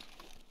 full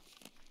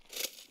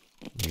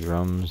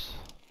drums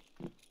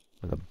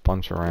with a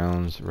bunch of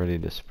rounds ready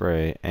to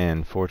spray,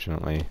 and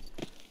fortunately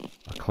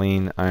a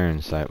clean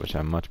iron sight, which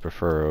I much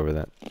prefer over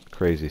that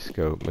crazy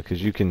scope,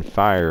 because you can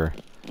fire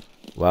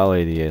while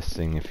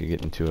ADSing if you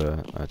get into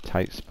a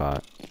tight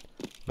spot,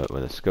 but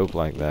with a scope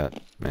like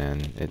that,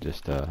 man, it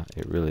just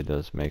it really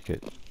does make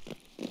it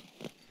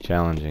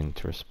challenging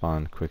to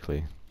respond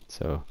quickly.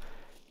 So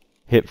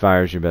hip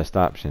fire is your best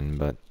option,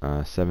 but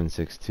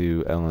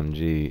 7.62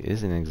 LMG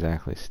isn't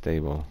exactly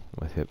stable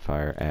with hip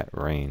fire at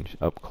range.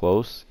 Up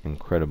close,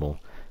 incredible.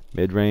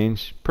 Mid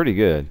range, pretty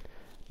good,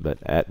 but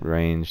at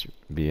range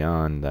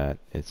beyond that,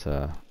 it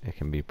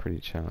can be pretty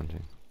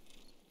challenging.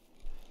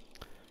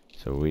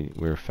 So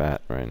we're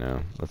fat right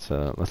now.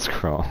 Let's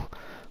crawl.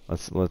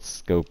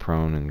 Let's go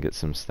prone and get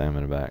some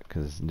stamina back,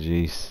 because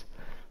jeez,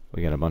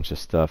 we got a bunch of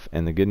stuff.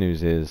 And the good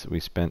news is we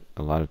spent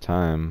a lot of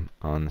time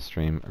on the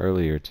stream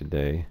earlier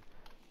today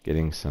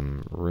getting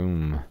some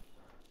room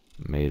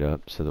made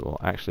up so that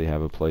we'll actually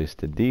have a place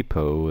to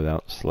depot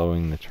without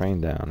slowing the train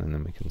down, and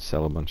then we can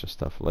sell a bunch of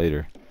stuff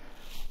later.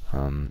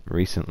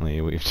 Recently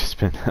we've just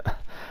been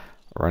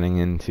running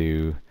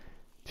into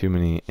too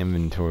many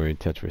inventory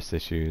Tetris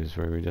issues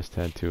where we just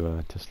had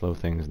to slow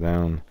things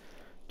down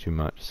too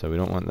much, so we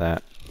don't want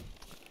that.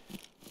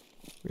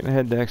 We're gonna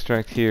head to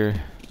extract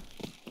here,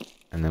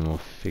 and then we'll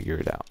figure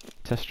it out.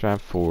 Test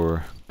drive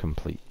 4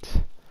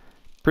 complete.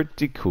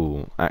 Pretty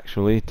cool,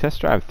 actually.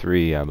 Test drive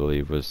 3, I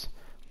believe, was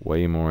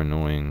way more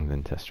annoying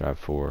than test drive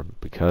 4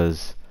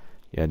 because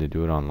you had to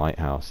do it on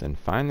Lighthouse, and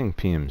finding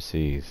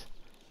PMCs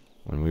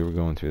when we were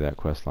going through that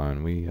quest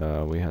line, we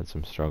had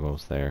some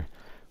struggles there.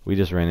 We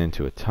just ran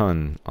into a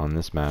ton on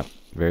this map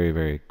very,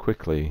 very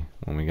quickly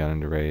when we got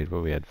into raid,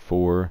 but we had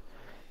 4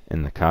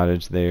 in the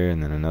cottage there,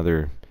 and then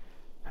another,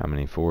 how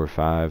many, 4 or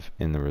 5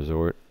 in the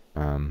resort.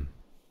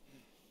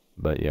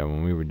 But yeah,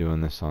 when we were doing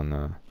this on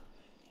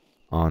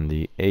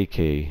the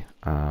AK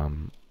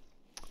on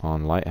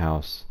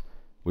Lighthouse,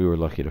 we were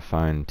lucky to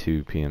find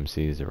 2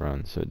 PMCs to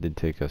run, so it did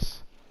take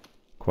us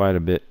quite a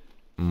bit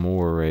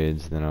more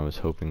raids than I was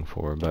hoping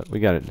for, but we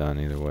got it done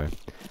either way.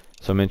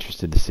 So I'm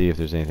interested to see if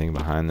there's anything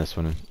behind this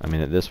one. I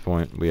mean, at this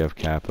point we have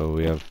Capo,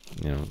 we have,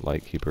 you know,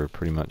 Lightkeeper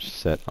pretty much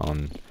set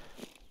on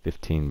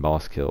 15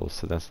 boss kills,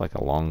 so that's like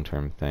a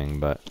long-term thing,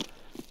 but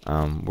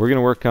we're going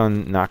to work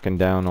on knocking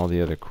down all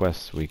the other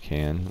quests we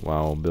can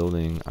while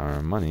building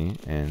our money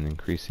and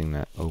increasing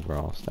that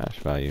overall stash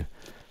value.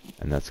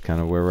 And that's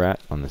kind of where we're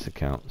at on this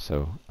account.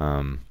 So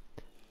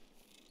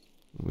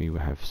we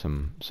have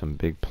some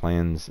big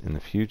plans in the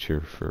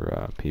future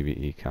for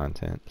PVE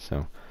content.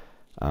 So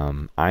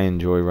I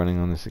enjoy running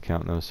on this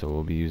account though, so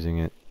we'll be using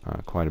it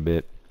quite a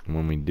bit. And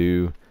when we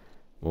do,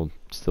 we'll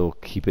still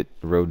keep it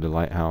road to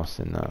Lighthouse.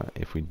 And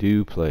if we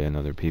do play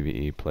another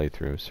PVE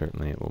playthrough,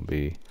 certainly it will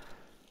be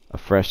a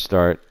fresh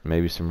start,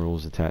 maybe some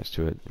rules attached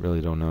to it. Really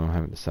don't know,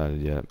 haven't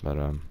decided yet, but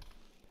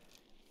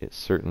it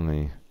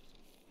certainly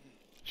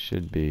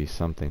should be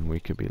something we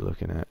could be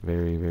looking at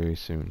very, very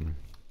soon.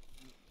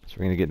 So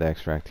we're going to get the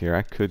extract here.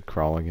 I could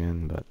crawl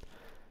again, but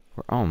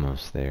we're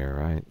almost there,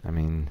 right? I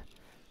mean,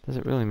 does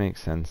it really make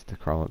sense to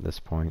crawl at this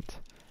point?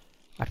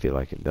 I feel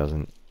like it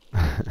doesn't.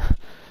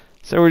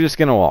 So we're just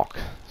going to walk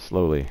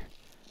slowly,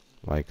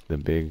 like the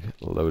big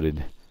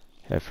loaded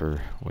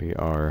heifer we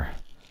are.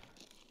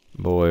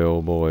 Boy,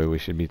 oh boy, we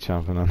should be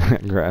chomping on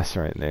that grass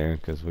right there,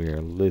 because we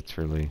are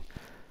literally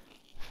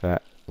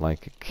fat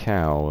like a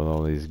cow with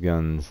all these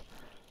guns.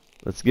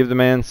 Let's give the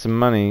man some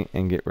money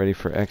and get ready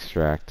for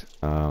extract.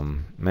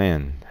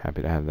 Man,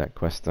 happy to have that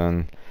quest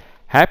done.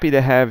 Happy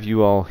to have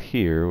you all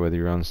here, whether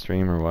you're on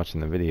stream or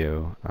watching the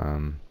video.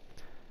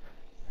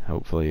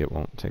 Hopefully it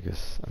won't take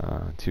us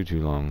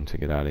too long to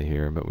get out of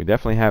here, but we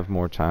definitely have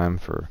more time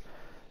for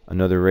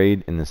another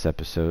raid in this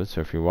episode.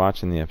 So if you're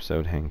watching the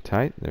episode, hang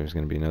tight. There's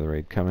going to be another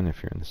raid coming.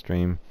 If you're in the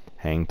stream,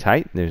 hang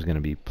tight. There's going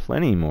to be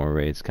plenty more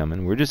raids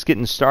coming. We're just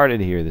getting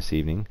started here this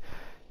evening,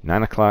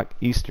 9 o'clock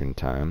Eastern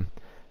time.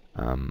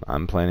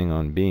 I'm planning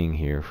on being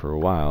here for a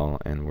while,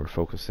 and we're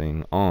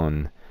focusing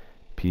on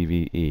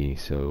PVE.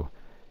 So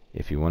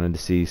if you wanted to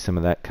see some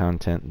of that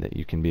content that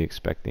you can be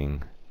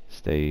expecting,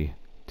 stay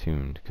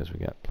tuned, because we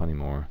got plenty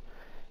more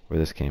where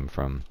this came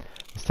from.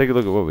 Let's take a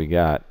look at what we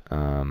got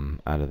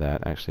out of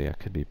that. Actually, I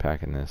could be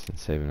packing this and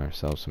saving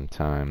ourselves some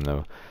time,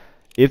 though.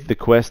 If the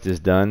quest is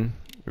done,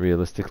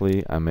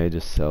 realistically, I may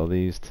just sell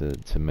these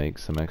to make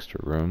some extra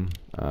room.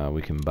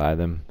 We can buy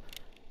them,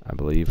 I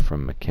believe,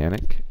 from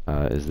Mechanic.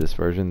 Is this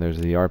version? There's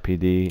the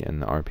RPD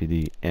and the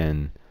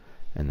RPD-N,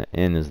 and the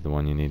N is the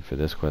one you need for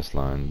this quest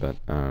line. But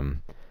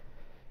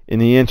in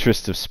the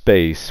interest of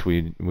space,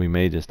 we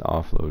may just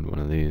offload one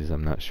of these.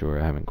 I'm not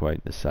sure. I haven't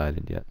quite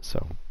decided yet.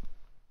 So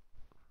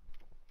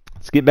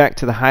let's get back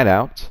to the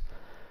hideout,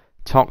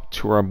 talk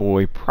to our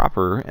boy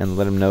Proper, and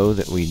let him know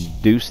that we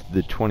deuced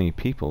the 20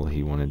 people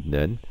he wanted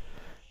dead.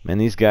 Man,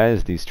 these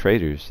guys, these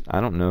traders,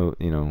 I don't know,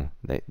 you know,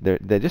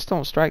 they just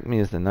don't strike me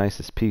as the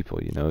nicest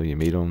people, you know. You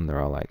meet them,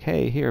 they're all like,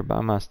 hey, here,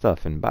 buy my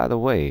stuff, and by the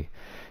way,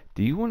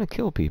 do you want to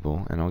kill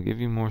people, and I'll give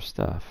you more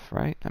stuff,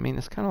 right? I mean,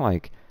 it's kind of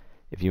like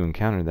if you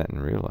encountered that in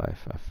real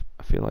life.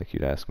 I feel like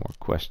you'd ask more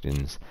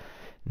questions.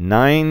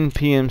 9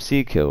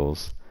 PMC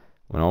kills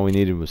when all we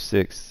needed was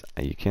 6.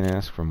 You can't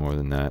ask for more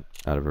than that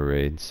out of a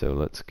raid, so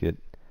let's get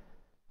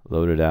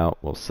loaded out.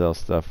 We'll sell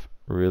stuff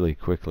really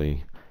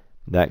quickly.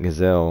 That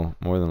gazelle,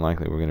 more than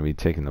likely we're going to be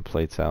taking the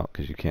plates out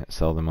because you can't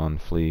sell them on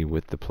flea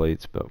with the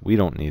plates, but we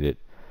don't need it.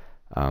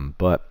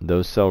 But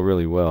those sell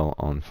really well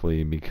on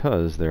Flea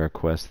because there are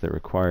quests that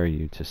require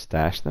you to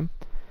stash them,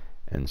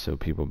 and so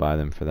people buy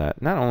them for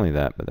that. Not only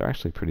that, but they're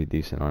actually pretty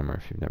decent armor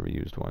if you've never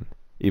used one.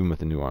 Even with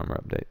the new armor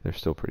update, they're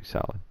still pretty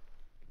solid.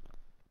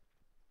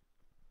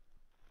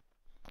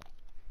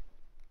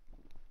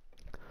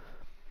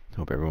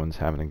 Hope everyone's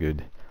having a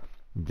good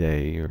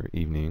day or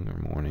evening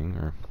or morning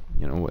or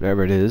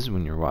whatever it is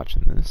when you're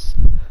watching this.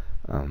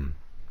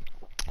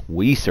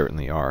 We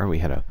certainly are. We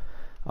had a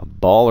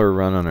baller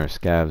run on our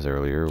scavs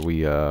earlier.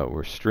 We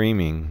were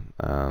streaming,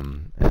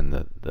 and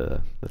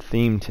the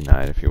theme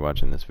tonight, if you're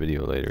watching this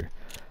video later,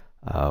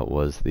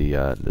 was the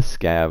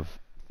scav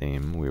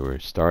theme. We were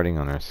starting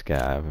on our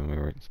scav, and we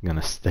were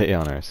gonna stay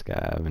on our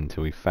scav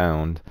until we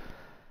found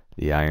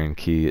the iron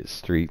key at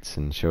Streets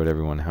and showed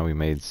everyone how we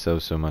made so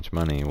much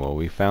money. Well,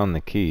 we found the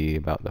key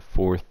about the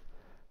 4th,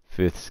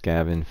 5th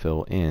scav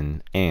infill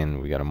in,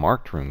 and we got a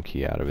marked room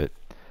key out of it.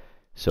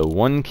 So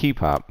one key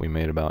pop, we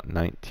made about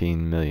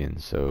 19 million.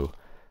 So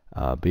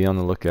be on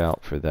the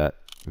lookout for that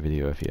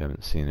video if you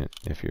haven't seen it,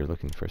 if you're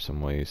looking for some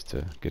ways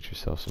to get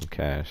yourself some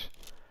cash.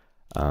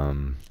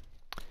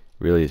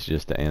 Really, it's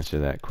just to answer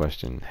that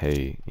question.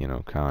 Hey,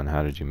 Khan,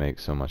 how did you make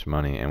so much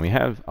money? And we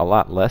have a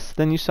lot less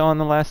than you saw in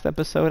the last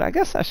episode. I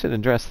guess I should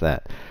address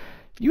that.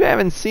 You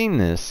haven't seen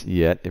this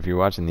yet if you're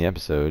watching the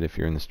episode. If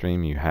you're in the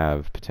stream, you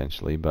have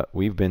potentially. But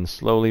we've been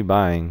slowly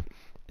buying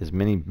as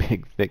many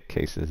big, thick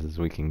cases as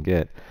we can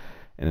get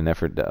in an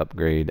effort to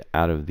upgrade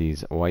out of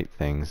these white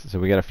things. So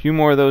we got a few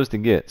more of those to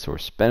get. So we're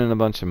spending a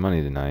bunch of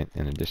money tonight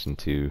in addition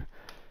to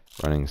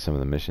running some of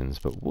the missions.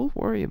 But we'll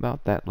worry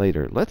about that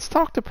later. Let's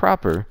talk to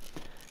Proper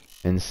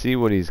and see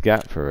what he's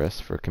got for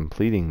us for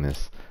completing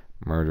this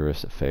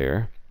murderous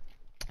affair.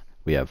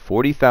 We have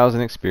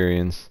 40,000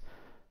 experience,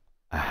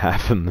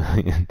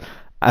 500,000.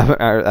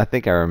 I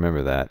think I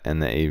remember that,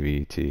 and the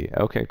AVT.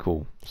 Okay,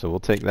 cool. So we'll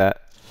take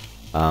that.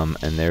 And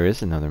there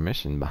is another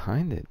mission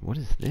behind it. What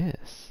is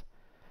this?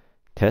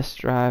 Test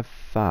Drive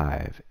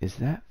 5. Is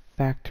that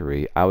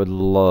factory? I would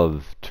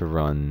love to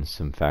run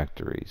some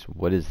factories.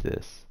 What is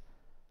this?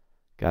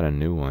 Got a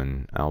new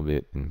one,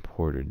 albeit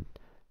imported.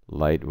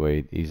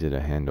 Lightweight, easy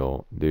to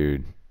handle.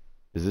 Dude,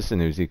 is this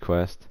an Uzi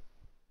quest?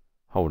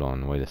 Hold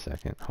on, wait a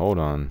second. Hold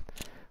on.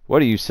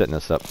 What are you setting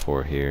us up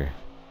for here?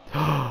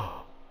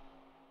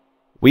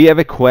 We have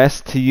a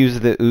quest to use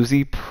the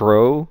Uzi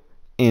Pro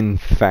in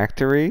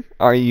factory?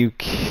 Are you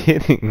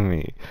kidding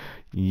me?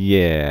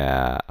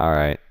 Yeah,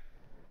 alright.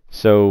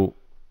 So,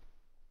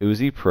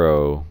 Uzi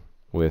Pro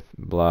with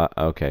blah.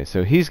 Okay,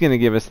 so he's going to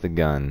give us the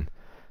gun.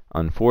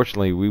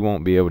 Unfortunately, we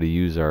won't be able to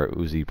use our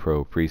Uzi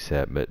Pro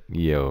preset, but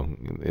yo,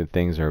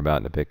 things are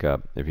about to pick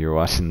up. If you're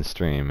watching the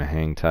stream,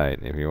 hang tight.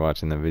 If you're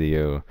watching the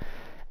video,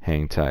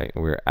 hang tight.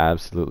 We're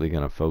absolutely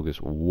going to focus.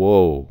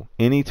 Whoa,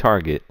 any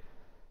target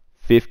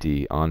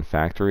 50 on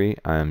factory.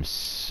 I am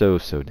so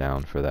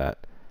down for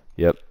that.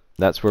 Yep,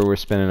 that's where we're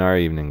spending our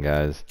evening,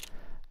 guys.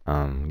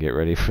 Get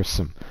ready for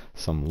some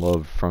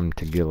love from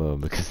Tagillo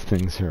because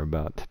things are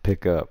about to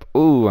pick up.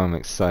 Ooh, I'm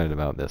excited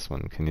about this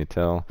one. Can you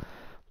tell?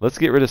 Let's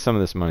get rid of some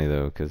of this money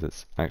though, because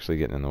it's actually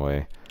getting in the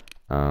way.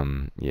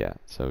 Yeah,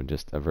 so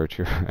just avert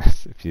your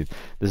eyes.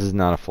 This is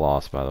not a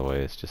floss, by the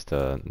way. It's just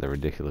the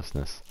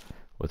ridiculousness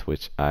with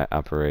which I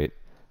operate.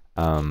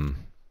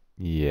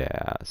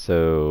 Yeah,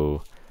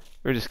 so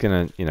we're just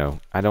gonna,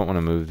 I don't want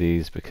to move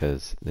these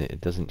because it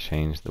doesn't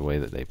change the way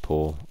that they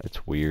pull.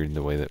 It's weird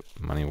the way that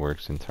money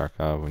works in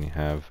Tarkov when you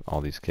have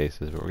all these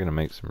cases, but we're gonna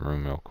make some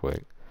room real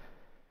quick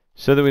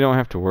so that we don't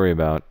have to worry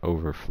about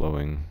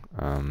overflowing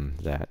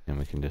that, and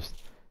we can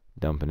just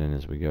dump it in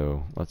as we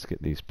go. Let's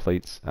get these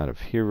plates out of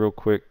here real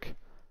quick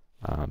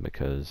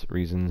because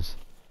reasons,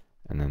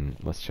 and then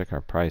let's check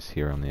our price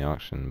here on the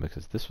auction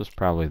because this was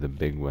probably the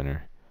big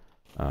winner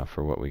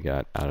for what we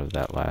got out of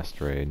that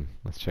last raid.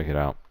 Let's check it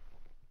out.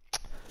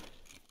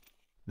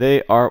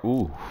 They are,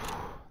 ooh,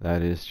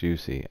 that is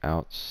juicy,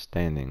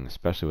 outstanding,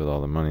 especially with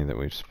all the money that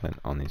we've spent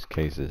on these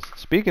cases.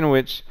 Speaking of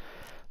which,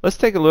 let's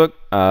take a look.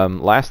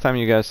 Last time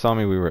you guys saw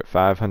me, we were at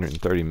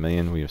 530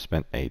 million. We have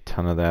spent a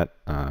ton of that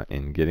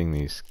in getting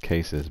these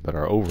cases, but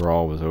our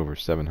overall was over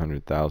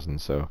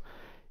 700,000. So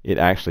it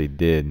actually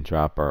did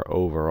drop our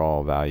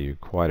overall value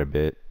quite a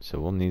bit. So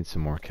we'll need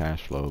some more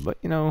cash flow, but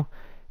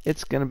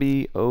it's gonna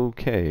be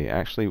okay.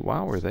 Actually,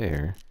 while we're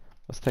there,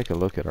 let's take a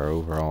look at our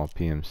overall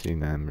PMC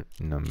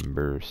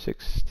number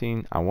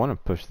 16. I want to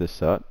push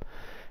this up,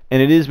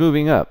 and it is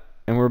moving up.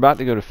 And we're about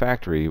to go to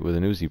factory with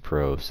an Uzi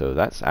Pro, so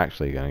that's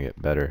actually going to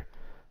get better.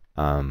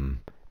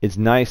 It's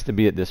nice to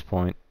be at this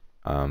point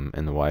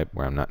in the wipe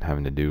where I'm not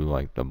having to do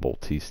like the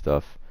bolty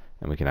stuff,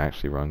 and we can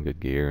actually run good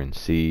gear and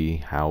see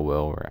how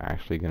well we're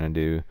actually going to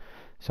do.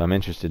 So I'm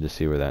interested to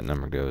see where that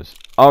number goes.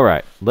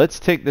 Alright, let's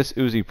take this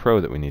Uzi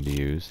Pro that we need to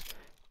use.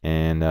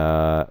 And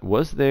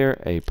was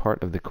there a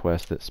part of the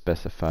quest that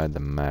specified the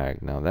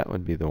mag? Now that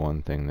would be the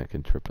one thing that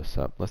could trip us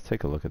up. Let's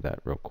take a look at that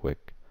real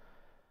quick.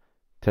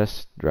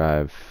 Test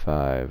Drive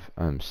 5.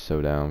 I'm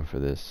so down for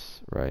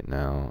this right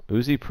now.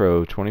 Uzi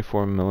Pro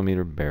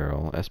 24mm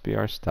barrel,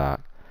 SBR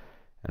stock,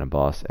 and a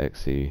Boss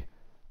XE.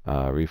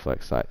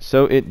 reflex sight.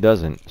 So it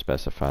doesn't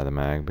specify the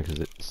mag because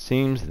it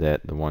seems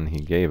that the one he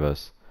gave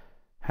us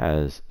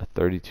has a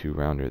 32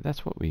 rounder.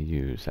 That's what we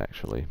use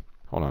actually.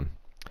 Hold on.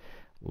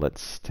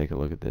 Let's take a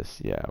look at this.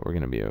 Yeah, we're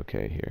going to be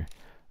okay here.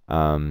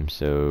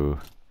 So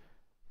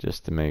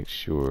just to make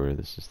sure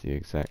this is the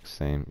exact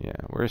same. Yeah,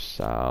 we're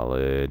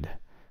solid.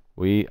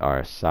 We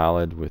are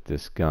solid with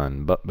this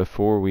gun. But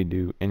before we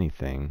do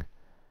anything,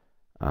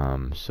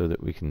 so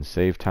that we can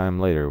save time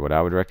later, what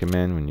I would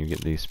recommend when you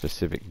get these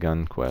specific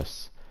gun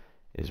quests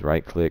is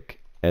right click,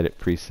 edit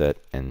preset,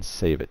 and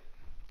save it.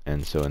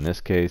 And so in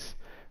this case,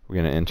 we're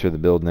going to enter the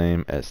build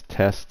name as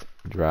test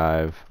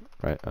drive,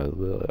 right?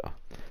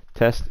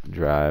 Test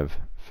drive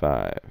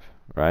 5,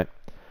 right?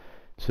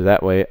 So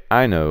that way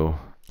I know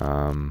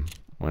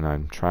when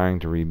I'm trying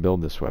to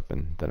rebuild this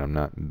weapon that I'm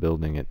not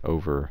building it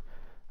over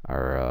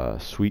our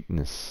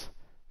sweetness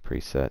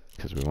preset,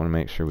 because we want to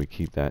make sure we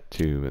keep that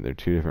too. But they're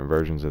two different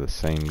versions of the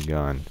same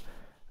gun,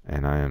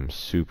 and I am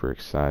super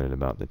excited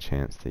about the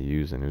chance to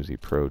use an Uzi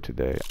Pro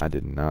today. I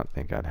did not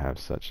think I'd have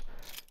such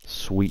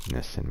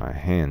sweetness in my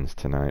hands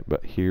tonight,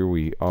 but here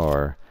we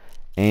are,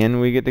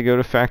 and we get to go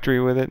to factory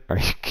with it. Are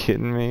you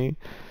kidding me?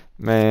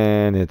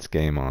 Man, it's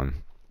game on.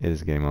 It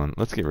is game on.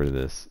 Let's get rid of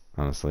this,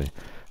 honestly.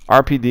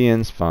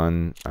 RPDN's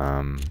fun.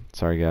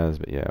 Sorry guys,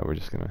 but yeah, we're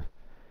just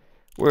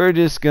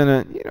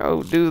gonna, you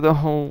know, do the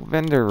whole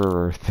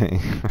vendor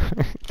thing.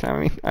 I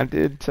mean, I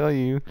did tell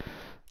you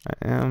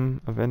I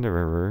am a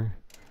vendor.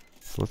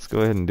 So let's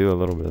go ahead and do a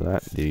little bit of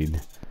that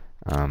deed.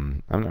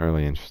 I'm not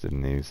really interested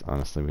in these.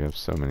 Honestly, we have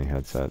so many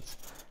headsets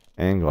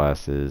and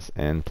glasses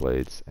and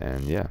plates,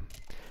 and yeah,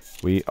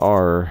 we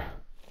are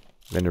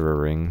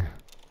vendoring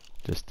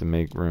just to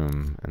make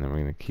room, and then we're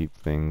gonna keep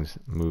things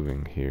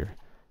moving here.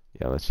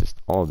 Yeah, let's just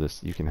all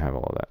this. You can have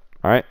all of that.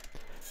 All right.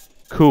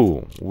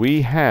 Cool.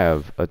 We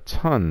have a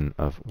ton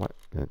of what?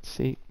 Let's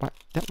see.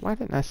 Why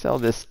didn't I sell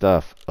this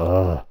stuff?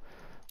 Ugh.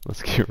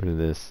 Let's get rid of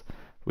this.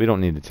 We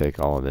don't need to take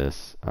all of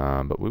this,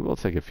 but we will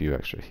take a few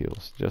extra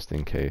heals just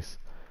in case.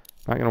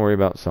 Not gonna worry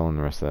about selling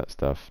the rest of that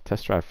stuff.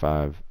 Test drive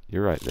 5.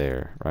 You're right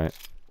there, right?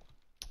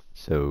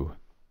 So,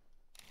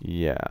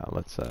 yeah,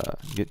 let's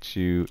get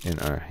you in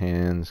our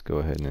hands. Go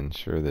ahead and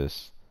ensure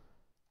this.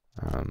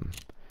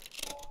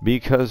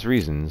 Because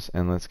reasons,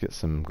 and let's get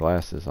some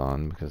glasses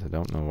on because I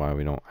don't know why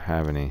we don't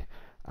have any.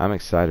 I'm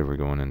excited we're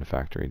going into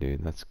factory,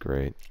 dude. That's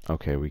great.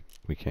 Okay, we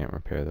can't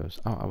repair those.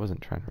 Oh, I wasn't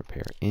trying to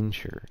repair.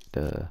 Insure.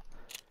 Duh.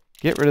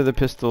 Get rid of the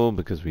pistol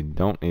because we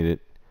don't need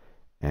it.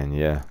 And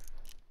yeah,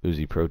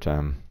 Uzi Pro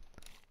time.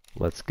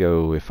 Let's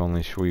go. If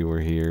only Shui were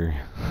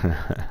here.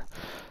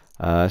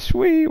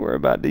 Shui, we're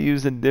about to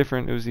use a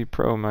different Uzi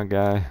Pro, my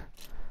guy.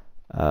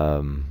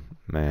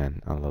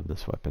 Man, I love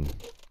this weapon.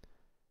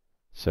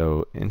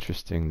 So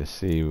interesting to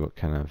see what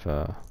kind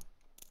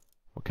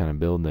of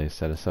build they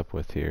set us up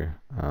with here.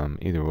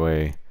 Either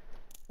way,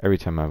 every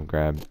time I've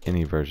grabbed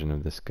any version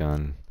of this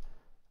gun,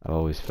 I've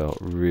always felt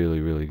really,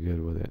 really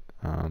good with it.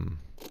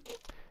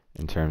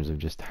 In terms of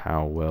just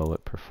how well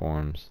it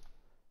performs.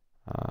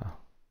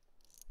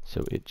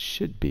 So it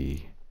should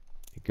be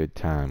a good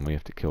time. We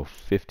have to kill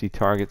 50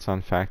 targets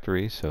on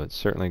factory, so it's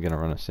certainly going to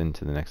run us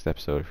into the next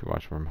episode if you're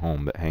watching from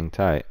home, but hang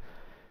tight.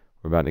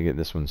 We're about to get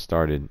this one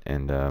started,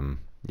 and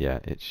yeah,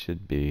 it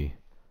should be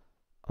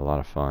a lot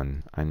of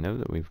fun. I know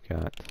that we've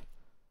got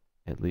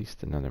at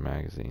least another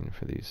magazine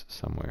for these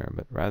somewhere,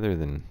 but rather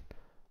than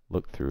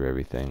look through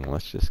everything,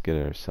 let's just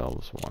get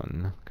ourselves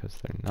one, because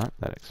they're not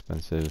that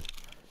expensive,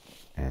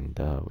 and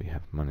we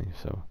have money,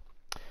 so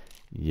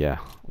yeah,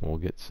 we'll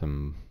get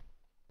some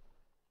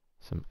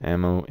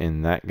ammo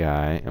in that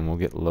guy, and we'll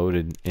get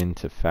loaded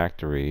into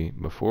factory.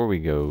 Before we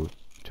go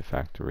to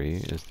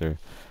factory,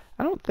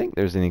 I don't think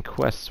there's any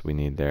quests we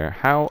need there.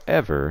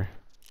 However,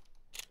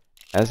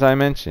 as I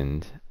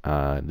mentioned,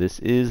 this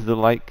is the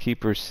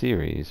Lightkeeper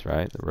series,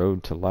 right? The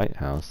Road to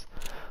Lighthouse.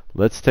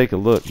 Let's take a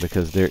look,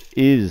 because there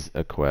is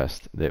a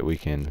quest that we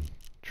can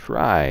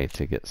try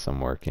to get some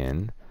work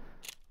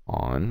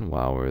on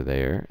while we're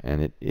there,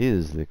 and it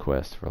is the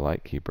quest for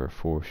Lightkeeper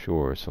for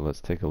sure. So let's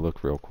take a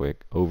look real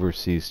quick.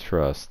 Overseas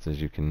Trust,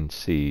 as you can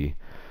see,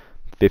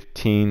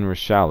 15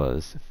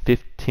 Rashalas,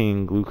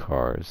 15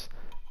 Glukars,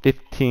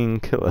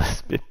 15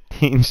 Killas,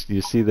 15,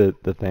 you see the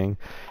thing?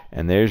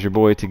 And there's your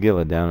boy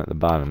Tagilla down at the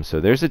bottom. So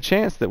there's a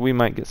chance that we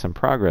might get some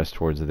progress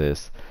towards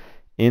this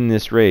in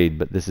this raid,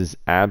 but this is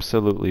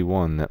absolutely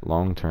one that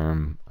long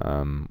term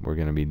we're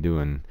going to be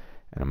doing,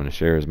 and I'm going to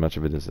share as much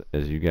of it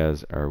as you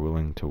guys are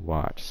willing to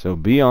watch. So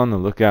be on the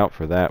lookout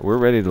for that. We're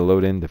ready to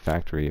load into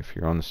factory. If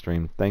you're on the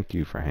stream, thank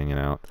you for hanging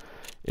out.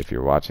 If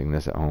you're watching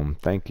this at home,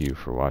 thank you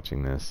for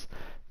watching this.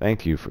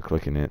 Thank you for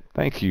clicking it.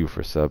 Thank you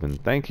for subbing.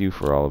 Thank you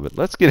for all of it.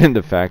 Let's get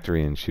into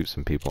factory and shoot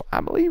some people.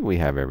 I believe we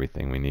have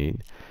everything we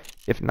need.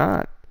 If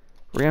not,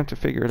 we're going to have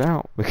to figure it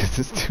out because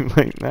it's too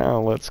late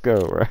now. Let's go,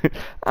 right?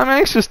 I'm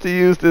anxious to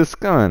use this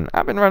gun.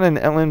 I've been running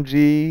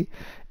LMG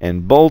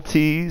and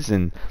bolties,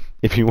 and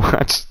if you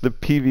watch the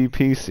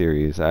PvP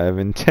series, I have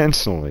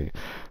intentionally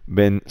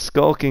been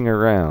skulking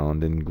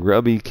around in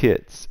grubby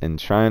kits and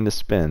trying to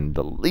spend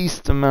the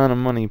least amount of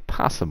money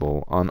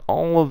possible on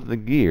all of the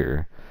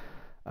gear,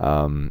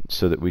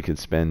 so that we could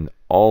spend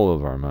all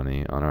of our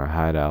money on our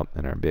hideout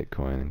and our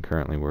Bitcoin. And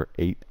currently we're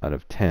 8 out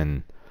of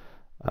 10,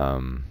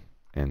 and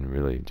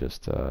really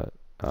just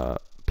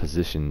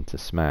positioned to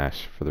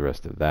smash for the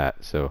rest of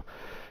that. So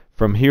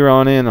from here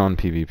on in on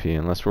PvP,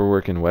 unless we're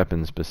working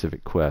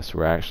weapon-specific quests,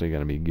 we're actually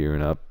going to be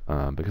gearing up,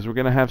 because we're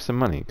going to have some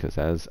money. Because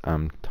as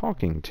I'm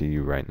talking to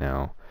you right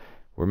now,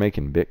 we're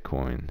making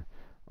Bitcoin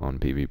on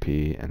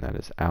PvP, and that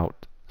is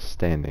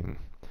outstanding.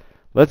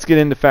 Let's get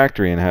into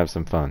factory and have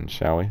some fun,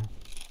 shall we?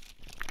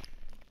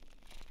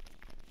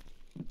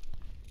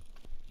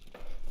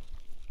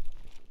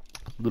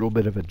 A little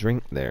bit of a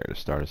drink there to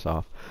start us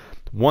off.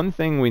 One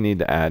thing we need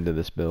to add to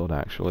this build,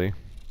 actually,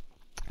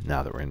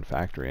 now that we're in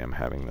factory, I'm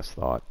having this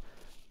thought: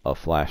 a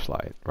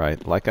flashlight,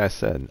 right? Like I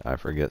said, I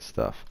forget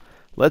stuff.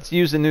 Let's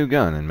use a new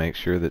gun and make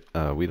sure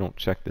that we don't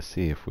check to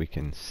see if we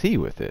can see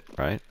with it,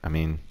 right? I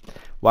mean,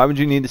 why would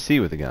you need to see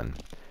with a gun?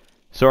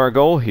 So our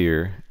goal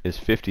here is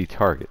 50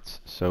 targets.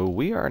 So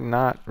we are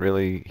not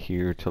really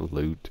here to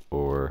loot,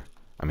 or,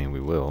 I mean, we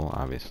will,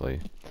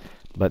 obviously.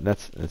 But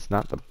it's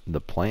not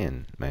the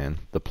plan, man.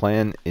 The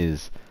plan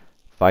is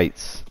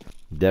fights,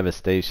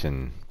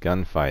 devastation,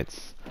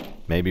 gunfights.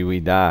 Maybe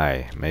we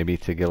die. Maybe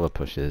Tagilla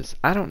pushes.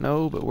 I don't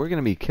know, but we're going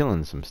to be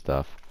killing some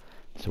stuff.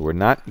 So we're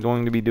not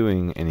going to be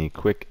doing any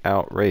quick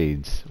out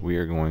raids. We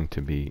are going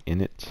to be in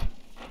it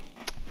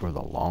for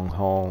the long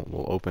haul.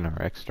 We'll open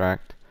our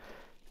extract,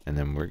 and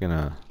then we're going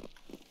to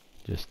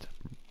just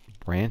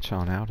branch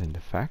on out into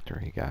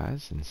factory,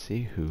 guys, and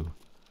see who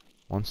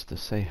wants to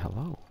say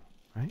hello,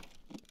 right?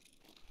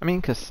 I mean,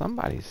 because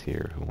somebody's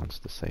here who wants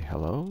to say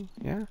hello,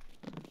 yeah?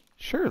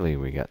 Surely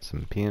we got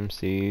some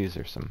PMCs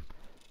or some,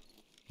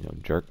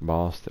 jerk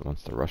boss that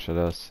wants to rush at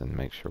us and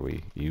make sure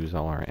we use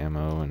all our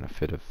ammo in a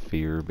fit of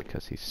fear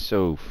because he's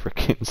so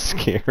freaking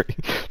scary.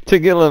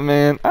 Tagilla,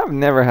 man, I've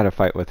never had a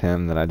fight with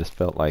him that I just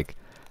felt like,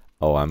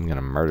 oh, I'm going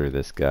to murder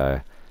this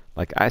guy.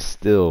 Like, I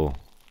still,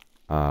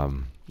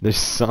 there's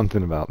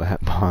something about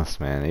that boss,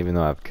 man. Even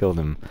though I've killed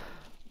him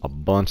a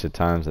bunch of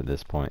times at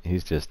this point,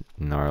 he's just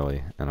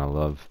gnarly, and I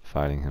love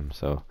fighting him.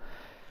 So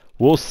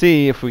we'll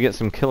see if we get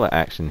some Killa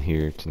action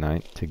here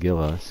tonight.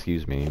 Tagilla,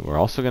 excuse me. We're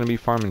also going to be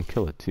farming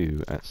Killa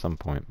too at some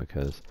point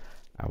because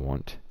I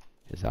want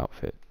his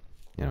outfit.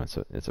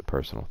 It's a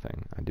personal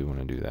thing. I do want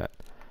to do that.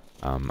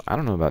 I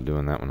don't know about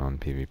doing that one on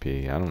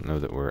PvP. I don't know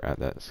that we're at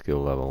that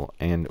skill level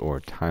and or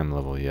time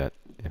level yet.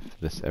 If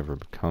this ever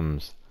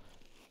becomes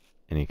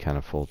any kind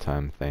of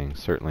full-time thing,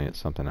 certainly it's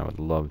something I would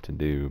love to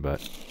do,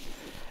 but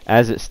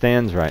as it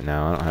stands right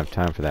now, I don't have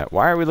time for that.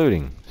 Why are we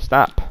looting?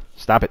 Stop.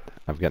 Stop it.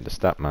 I've got to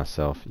stop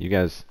myself. You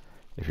guys,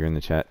 if you're in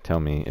the chat, tell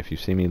me. If you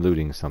see me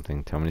looting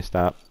something, tell me to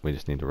stop. We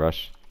just need to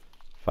rush.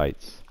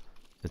 Fights.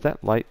 Is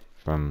that light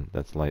from...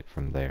 That's light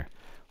from there.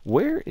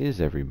 Where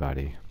is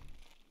everybody?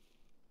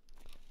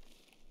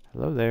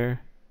 Hello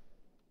there.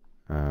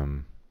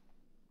 Hello.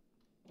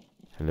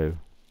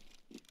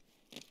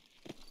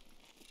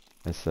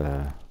 Let's,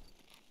 do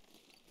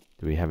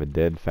we have a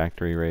dead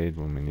factory raid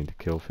when we need to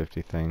kill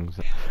 50 things?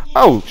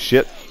 Oh,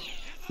 shit.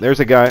 There's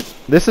a guy.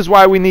 This is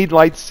why we need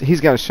lights. He's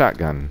got a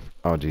shotgun.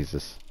 Oh,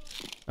 Jesus.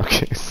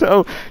 Okay,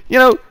 so,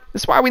 this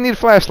is why we need a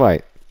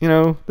flashlight.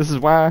 This is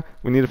why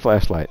we need a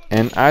flashlight.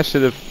 And I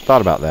should have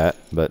thought about that,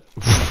 but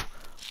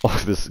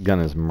oh, this gun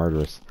is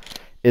murderous.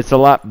 It's a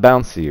lot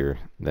bouncier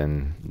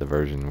than the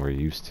version we're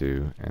used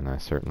to, and I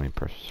certainly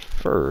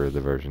prefer the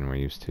version we're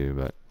used to,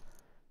 but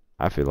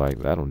I feel like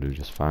that'll do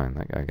just fine.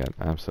 That guy got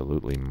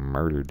absolutely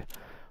murdered.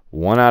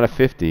 1 out of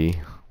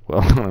 50.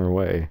 Well on our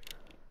way.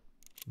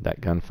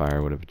 That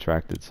gunfire would have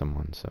attracted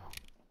someone, so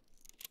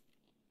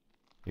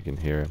you can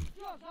hear him.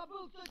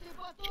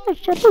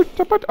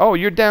 Oh,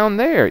 you're down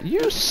there.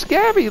 You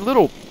scabby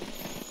little...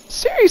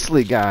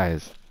 Seriously,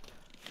 guys.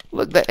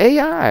 Look, the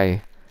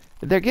AI.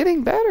 They're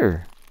getting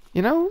better.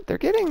 They're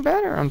getting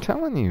better, I'm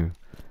telling you.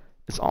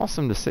 It's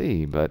awesome to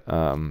see, but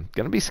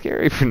gonna be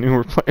scary for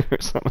newer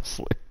players,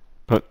 honestly.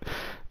 But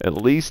at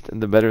least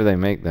the better they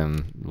make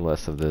them, the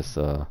less of this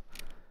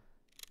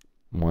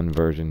one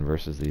version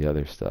versus the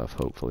other stuff,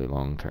 hopefully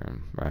long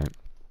term, right?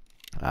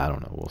 I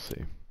don't know, we'll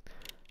see.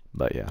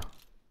 But yeah.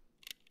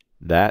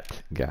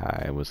 That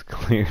guy was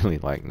clearly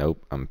like,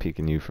 nope, I'm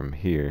peeking you from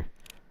here.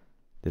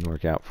 Didn't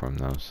work out for him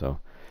though, so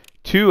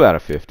 2 out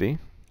of 50.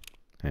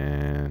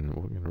 And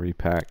we're going to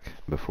repack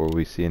before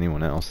we see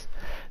anyone else.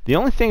 The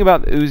only thing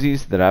about the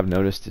Uzis that I've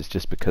noticed is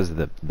just because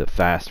of the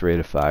fast rate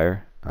of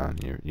fire.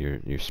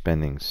 You're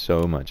spending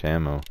so much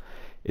ammo,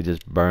 it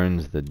just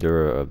burns the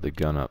dura of the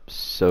gun up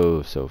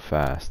so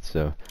fast.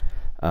 So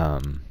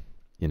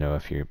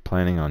if you're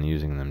planning on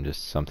using them,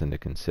 just something to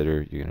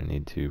consider. You're going to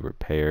need to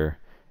repair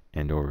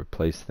and or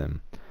replace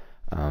them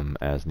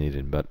as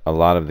needed. But a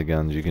lot of the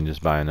guns you can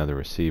just buy another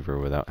receiver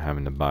without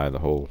having to buy the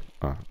whole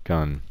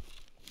gun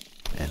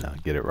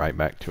and get it right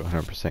back to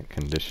 100%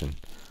 condition.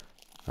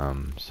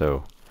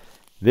 So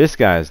this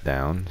guy's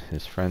down,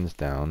 his friend's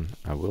down.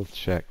 I will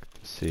check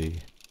to see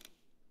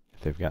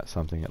they've got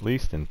something at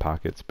least in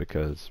pockets,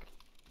 because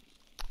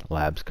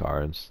labs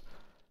cards,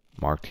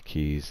 marked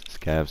keys,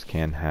 scavs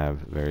can have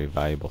very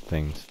valuable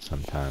things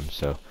sometimes.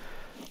 So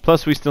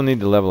plus we still need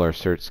to level our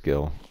search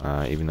skill,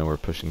 even though we're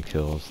pushing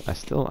kills. I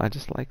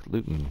just like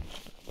looting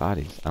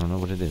bodies. I don't know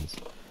what it is.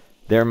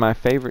 They're my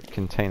favorite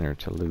container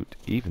to loot,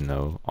 even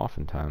though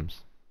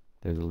oftentimes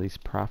they're the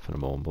least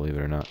profitable, believe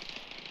it or not.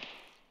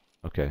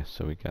 Okay,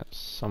 so we got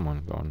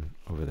someone going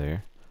over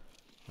there.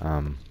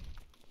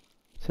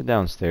 Let's head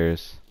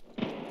downstairs.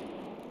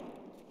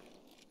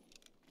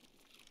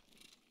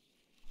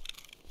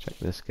 Check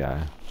this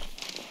guy.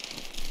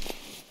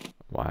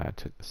 Why I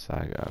took the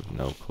side, I have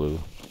no clue.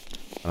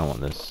 I don't want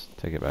this.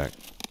 Take it back.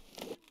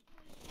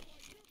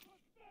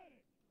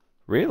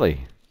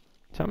 Really?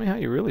 Tell me how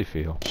you really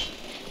feel.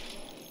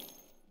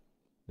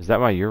 Is that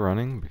why you're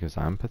running? Because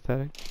I'm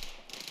pathetic?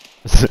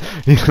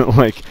 You know,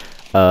 like,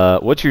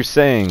 what you're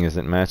saying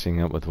isn't matching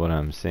up with what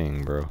I'm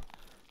seeing, bro.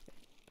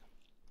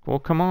 Well,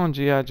 come on,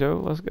 G.I. Joe.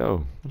 Let's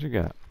go. What you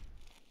got?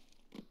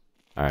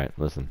 Alright,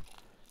 listen.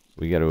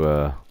 We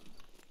gotta,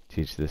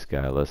 teach this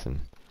guy a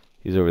lesson.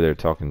 He's over there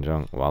talking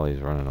junk while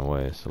he's running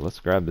away. So let's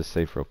grab this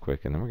safe real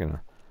quick, and then we're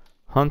gonna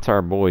hunt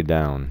our boy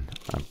down.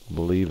 I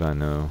believe I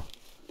know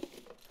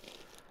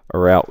a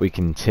route we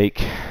can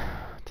take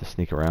to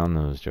sneak around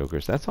those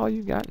jokers. That's all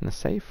you got in the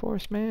safe for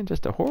us, man?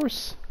 Just a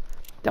horse?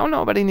 Don't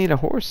nobody need a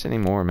horse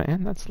anymore,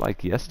 man. That's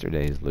like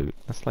yesterday's loot.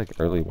 That's like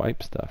early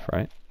wipe stuff,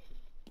 right?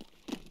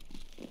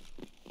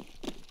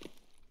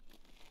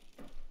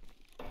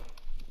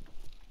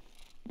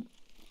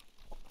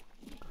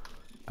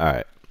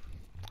 Alright.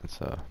 Let's,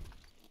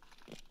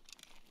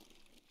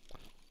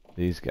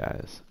 these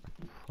guys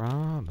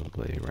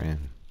probably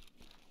ran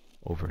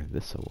over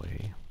this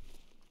way.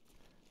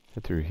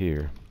 Head through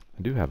here.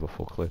 I do have a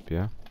full clip,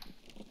 yeah?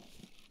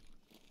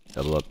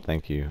 Double up,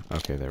 thank you.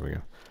 Okay, there we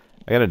go.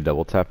 I got a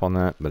double tap on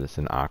that, but it's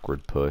an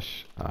awkward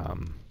push.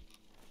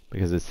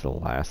 Because it's the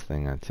last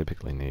thing I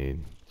typically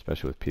need.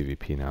 Especially with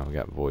PvP now. We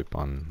got VoIP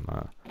on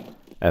my...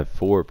 I have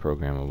 4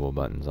 programmable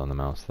buttons on the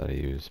mouse that I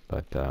use,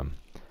 but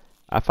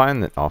I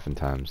find that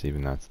oftentimes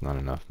even that's not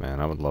enough, man.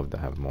 I would love to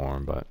have more,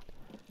 but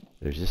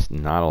there's just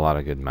not a lot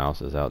of good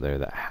mouses out there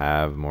that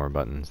have more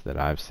buttons that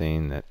I've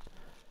seen that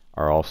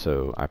are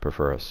also... I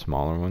prefer a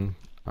smaller one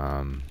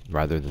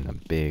rather than the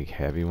big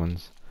heavy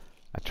ones.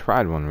 I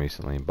tried one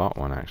recently, bought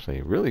one actually,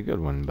 a really good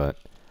one, but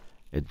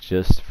it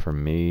just, for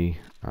me,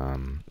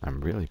 I'm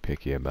really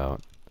picky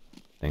about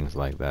things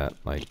like that.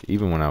 Like,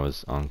 even when I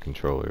was on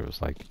controller, it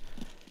was like,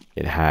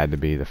 it had to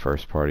be the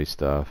first party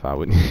stuff. I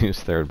wouldn't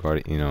use third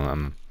party, you know.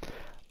 I'm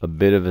a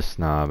bit of a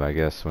snob, I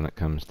guess, when it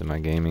comes to my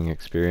gaming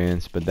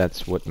experience, but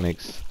that's what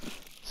makes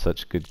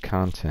such good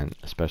content,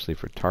 especially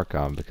for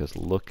Tarkov, because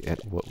look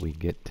at what we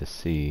get to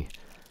see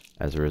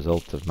as a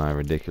result of my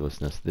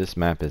ridiculousness. This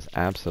map is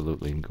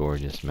absolutely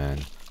gorgeous, man.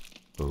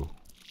 Oh,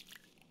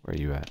 where are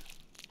you at?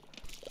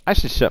 I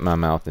should shut my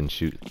mouth and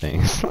shoot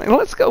things. Like,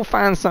 let's go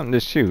find something to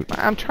shoot.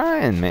 I'm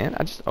trying, man.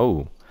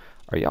 Oh,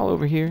 are y'all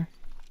over here?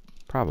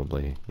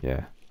 Probably,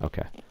 yeah.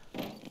 Okay.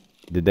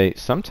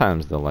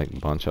 Sometimes they'll like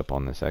bunch up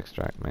on this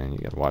extract, man. You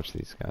gotta watch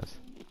these guys.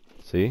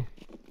 See?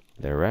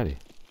 They're ready.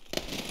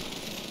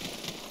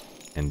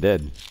 And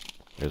dead.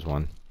 There's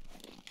one.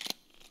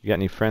 You got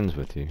any friends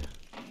with you?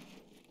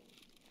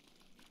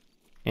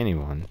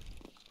 Anyone?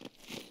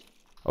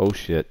 Oh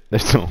shit,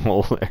 there's a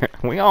hole there.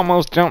 We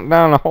almost jumped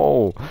down a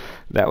hole.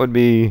 That would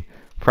be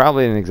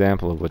probably an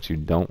example of what you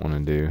don't want to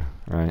do,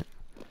 right?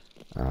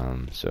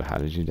 So how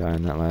did you die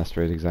in that last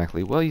raid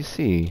exactly? Well, you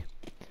see,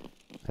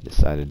 I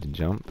decided to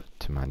jump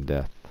to my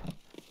death.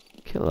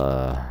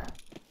 Killer.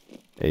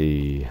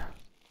 Hey.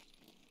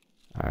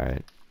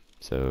 Alright,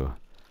 so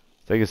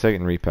take a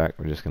second repack.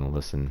 We're just going to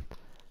listen.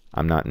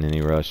 I'm not in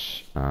any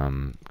rush,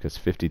 because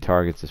 50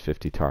 targets is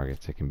 50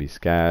 targets. It can be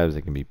scavs,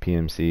 it can be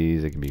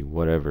PMCs, it can be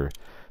whatever.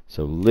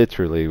 So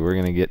literally, we're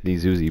going to get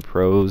these Uzi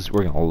Pros,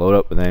 we're going to load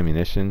up with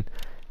ammunition,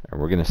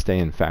 and we're going to stay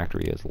in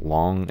factory as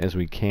long as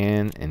we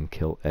can and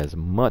kill as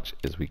much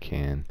as we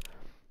can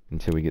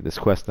until we get this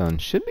quest done.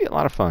 Should be a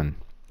lot of fun.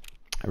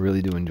 I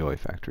really do enjoy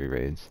factory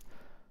raids.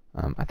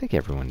 I think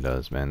everyone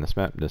does, man. This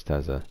map just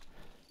has a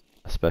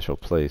special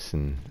place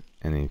in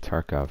any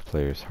Tarkov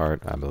player's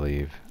heart, I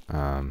believe.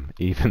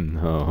 Even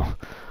though,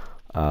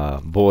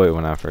 boy,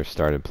 when I first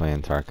started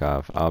playing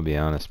Tarkov, I'll be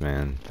honest,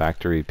 man,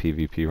 factory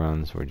PvP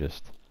runs were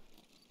just,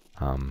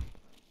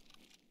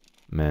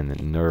 man,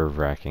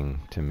 nerve-wracking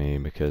to me,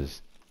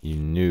 because you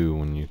knew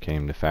when you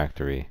came to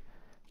factory,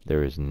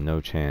 there is no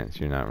chance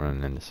you're not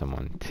running into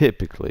someone.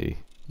 Typically,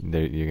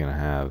 you're going to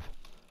have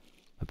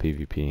a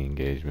PvP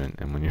engagement,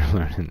 and when you're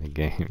learning the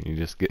game, you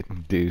just get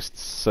deuced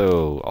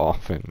so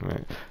often,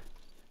 man.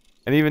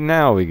 And even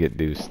now we get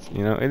deuced.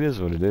 You know, it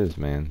is what it is,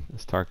 man.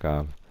 It's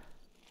Tarkov.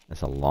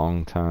 It's a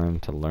long time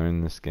to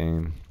learn this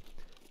game.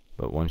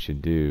 But once you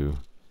do,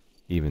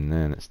 even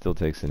then, it still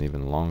takes an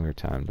even longer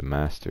time to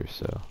master.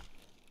 So,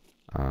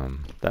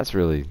 that's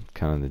really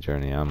kind of the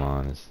journey I'm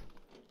on. Is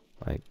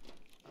like,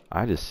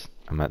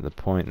 I'm at the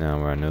point now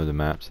where I know the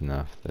maps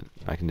enough that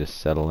I can just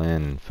settle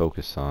in and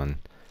focus on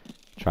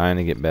trying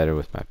to get better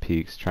with my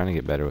peaks, trying to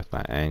get better with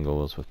my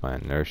angles, with my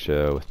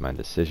inertia, with my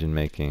decision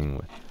making,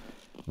 with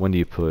when do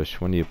you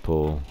push, when do you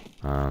pull.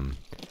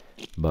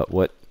 But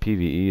what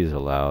PVE is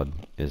allowed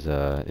is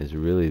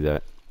really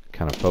that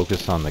kind of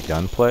focus on the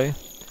gunplay,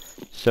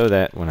 so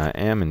that when I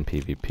am in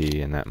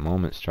PvP and that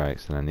moment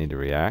strikes and I need to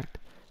react,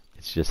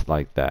 it's just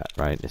like that,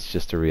 right? It's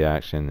just a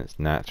reaction, it's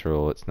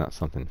natural, it's not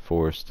something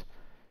forced,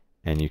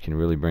 and you can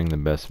really bring the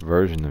best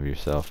version of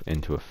yourself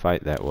into a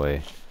fight that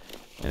way.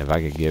 And if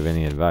I could give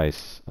any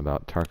advice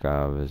about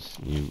Tarkov, is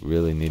you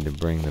really need to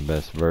bring the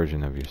best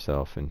version of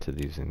yourself into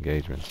these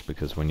engagements,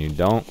 because when you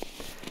don't,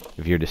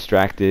 if you're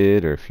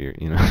distracted, or if you're,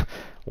 you know,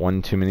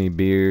 one too many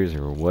beers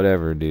or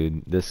whatever,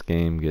 dude, this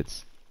game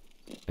gets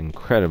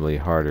incredibly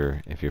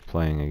harder if you're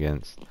playing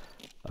against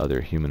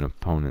other human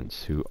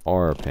opponents who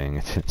are paying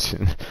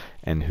attention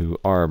and who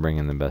are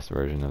bringing the best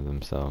version of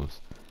themselves.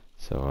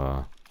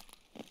 So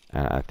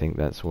I think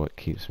that's what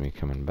keeps me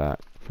coming back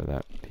for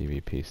that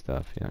PvP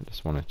stuff. You know, I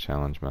just want to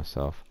challenge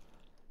myself,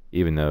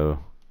 even though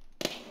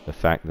the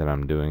fact that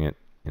I'm doing it,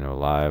 you know,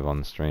 live on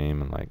the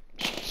stream and like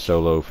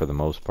solo for the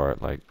most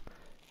part, like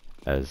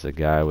as a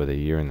guy with a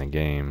year in the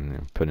game, you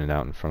know, putting it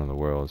out in front of the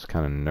world is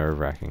kind of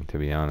nerve-wracking, to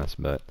be honest,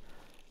 but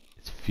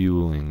it's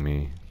fueling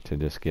me to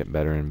just get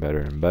better and better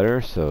and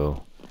better.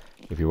 So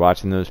if you're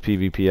watching those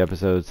PvP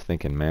episodes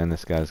thinking, man,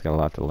 this guy's got a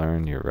lot to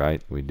learn, you're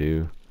right, we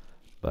do.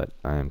 But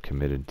I am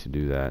committed to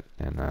do that,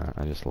 and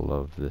I just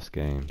love this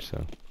game,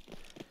 so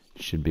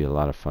it should be a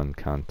lot of fun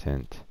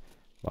content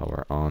while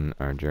we're on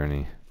our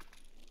journey.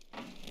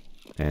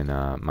 And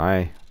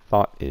my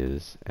thought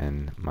is,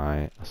 and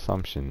my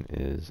assumption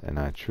is, and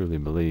I truly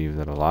believe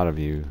that a lot of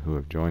you who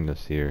have joined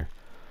us here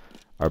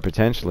are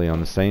potentially on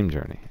the same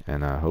journey,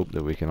 and I hope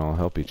that we can all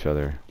help each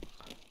other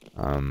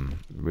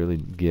really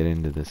get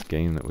into this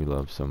game that we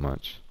love so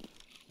much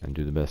and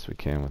do the best we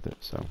can with it.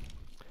 So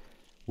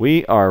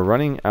we are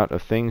running out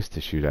of things to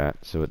shoot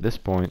at, so at this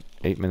point,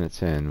 8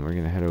 minutes in, we're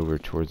going to head over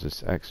towards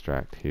this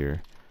extract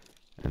here,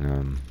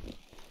 and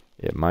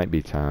it might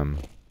be time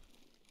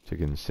to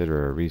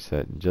consider a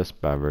reset just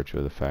by virtue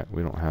of the fact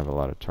we don't have a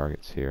lot of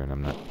targets here, and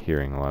I'm not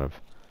hearing a lot of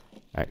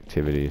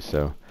activity.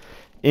 So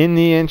in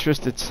the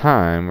interest of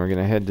time, we're going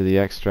to head to the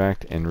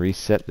extract and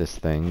reset this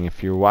thing.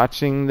 If you're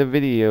watching the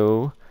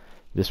video,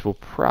 this will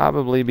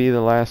probably be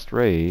the last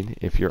raid.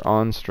 If you're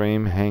on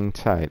stream, hang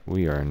tight.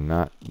 We are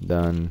not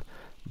done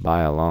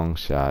by a long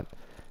shot.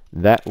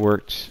 That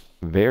worked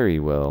very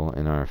well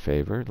in our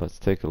favor. Let's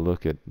take a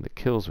look at the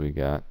kills we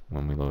got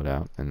when we load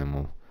out, and then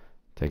we'll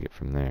take it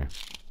from there.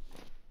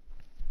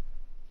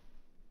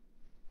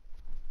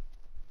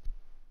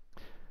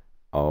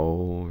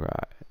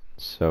 Alright,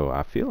 so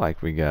I feel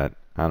like we got,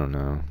 I don't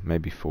know,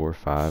 maybe 4 or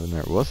 5 in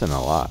there. It wasn't a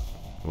lot.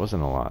 It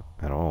wasn't a lot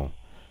at all.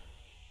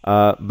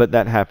 But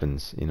that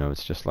happens, you know,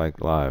 it's just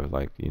like live.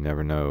 Like, you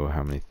never know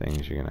how many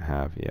things you're going to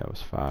have. Yeah, it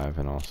was 5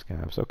 and all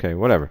scabs. Okay,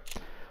 whatever.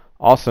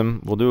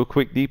 Awesome. We'll do a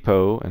quick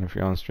depot, and if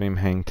you're on stream,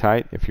 hang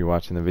tight. If you're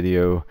watching the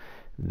video,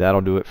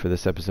 that'll do it for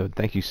this episode.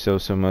 Thank you so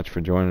much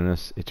for joining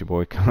us. It's your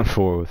boy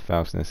Con4 with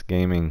Falcness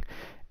Gaming,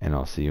 and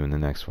I'll see you in the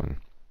next one.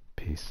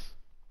 Peace.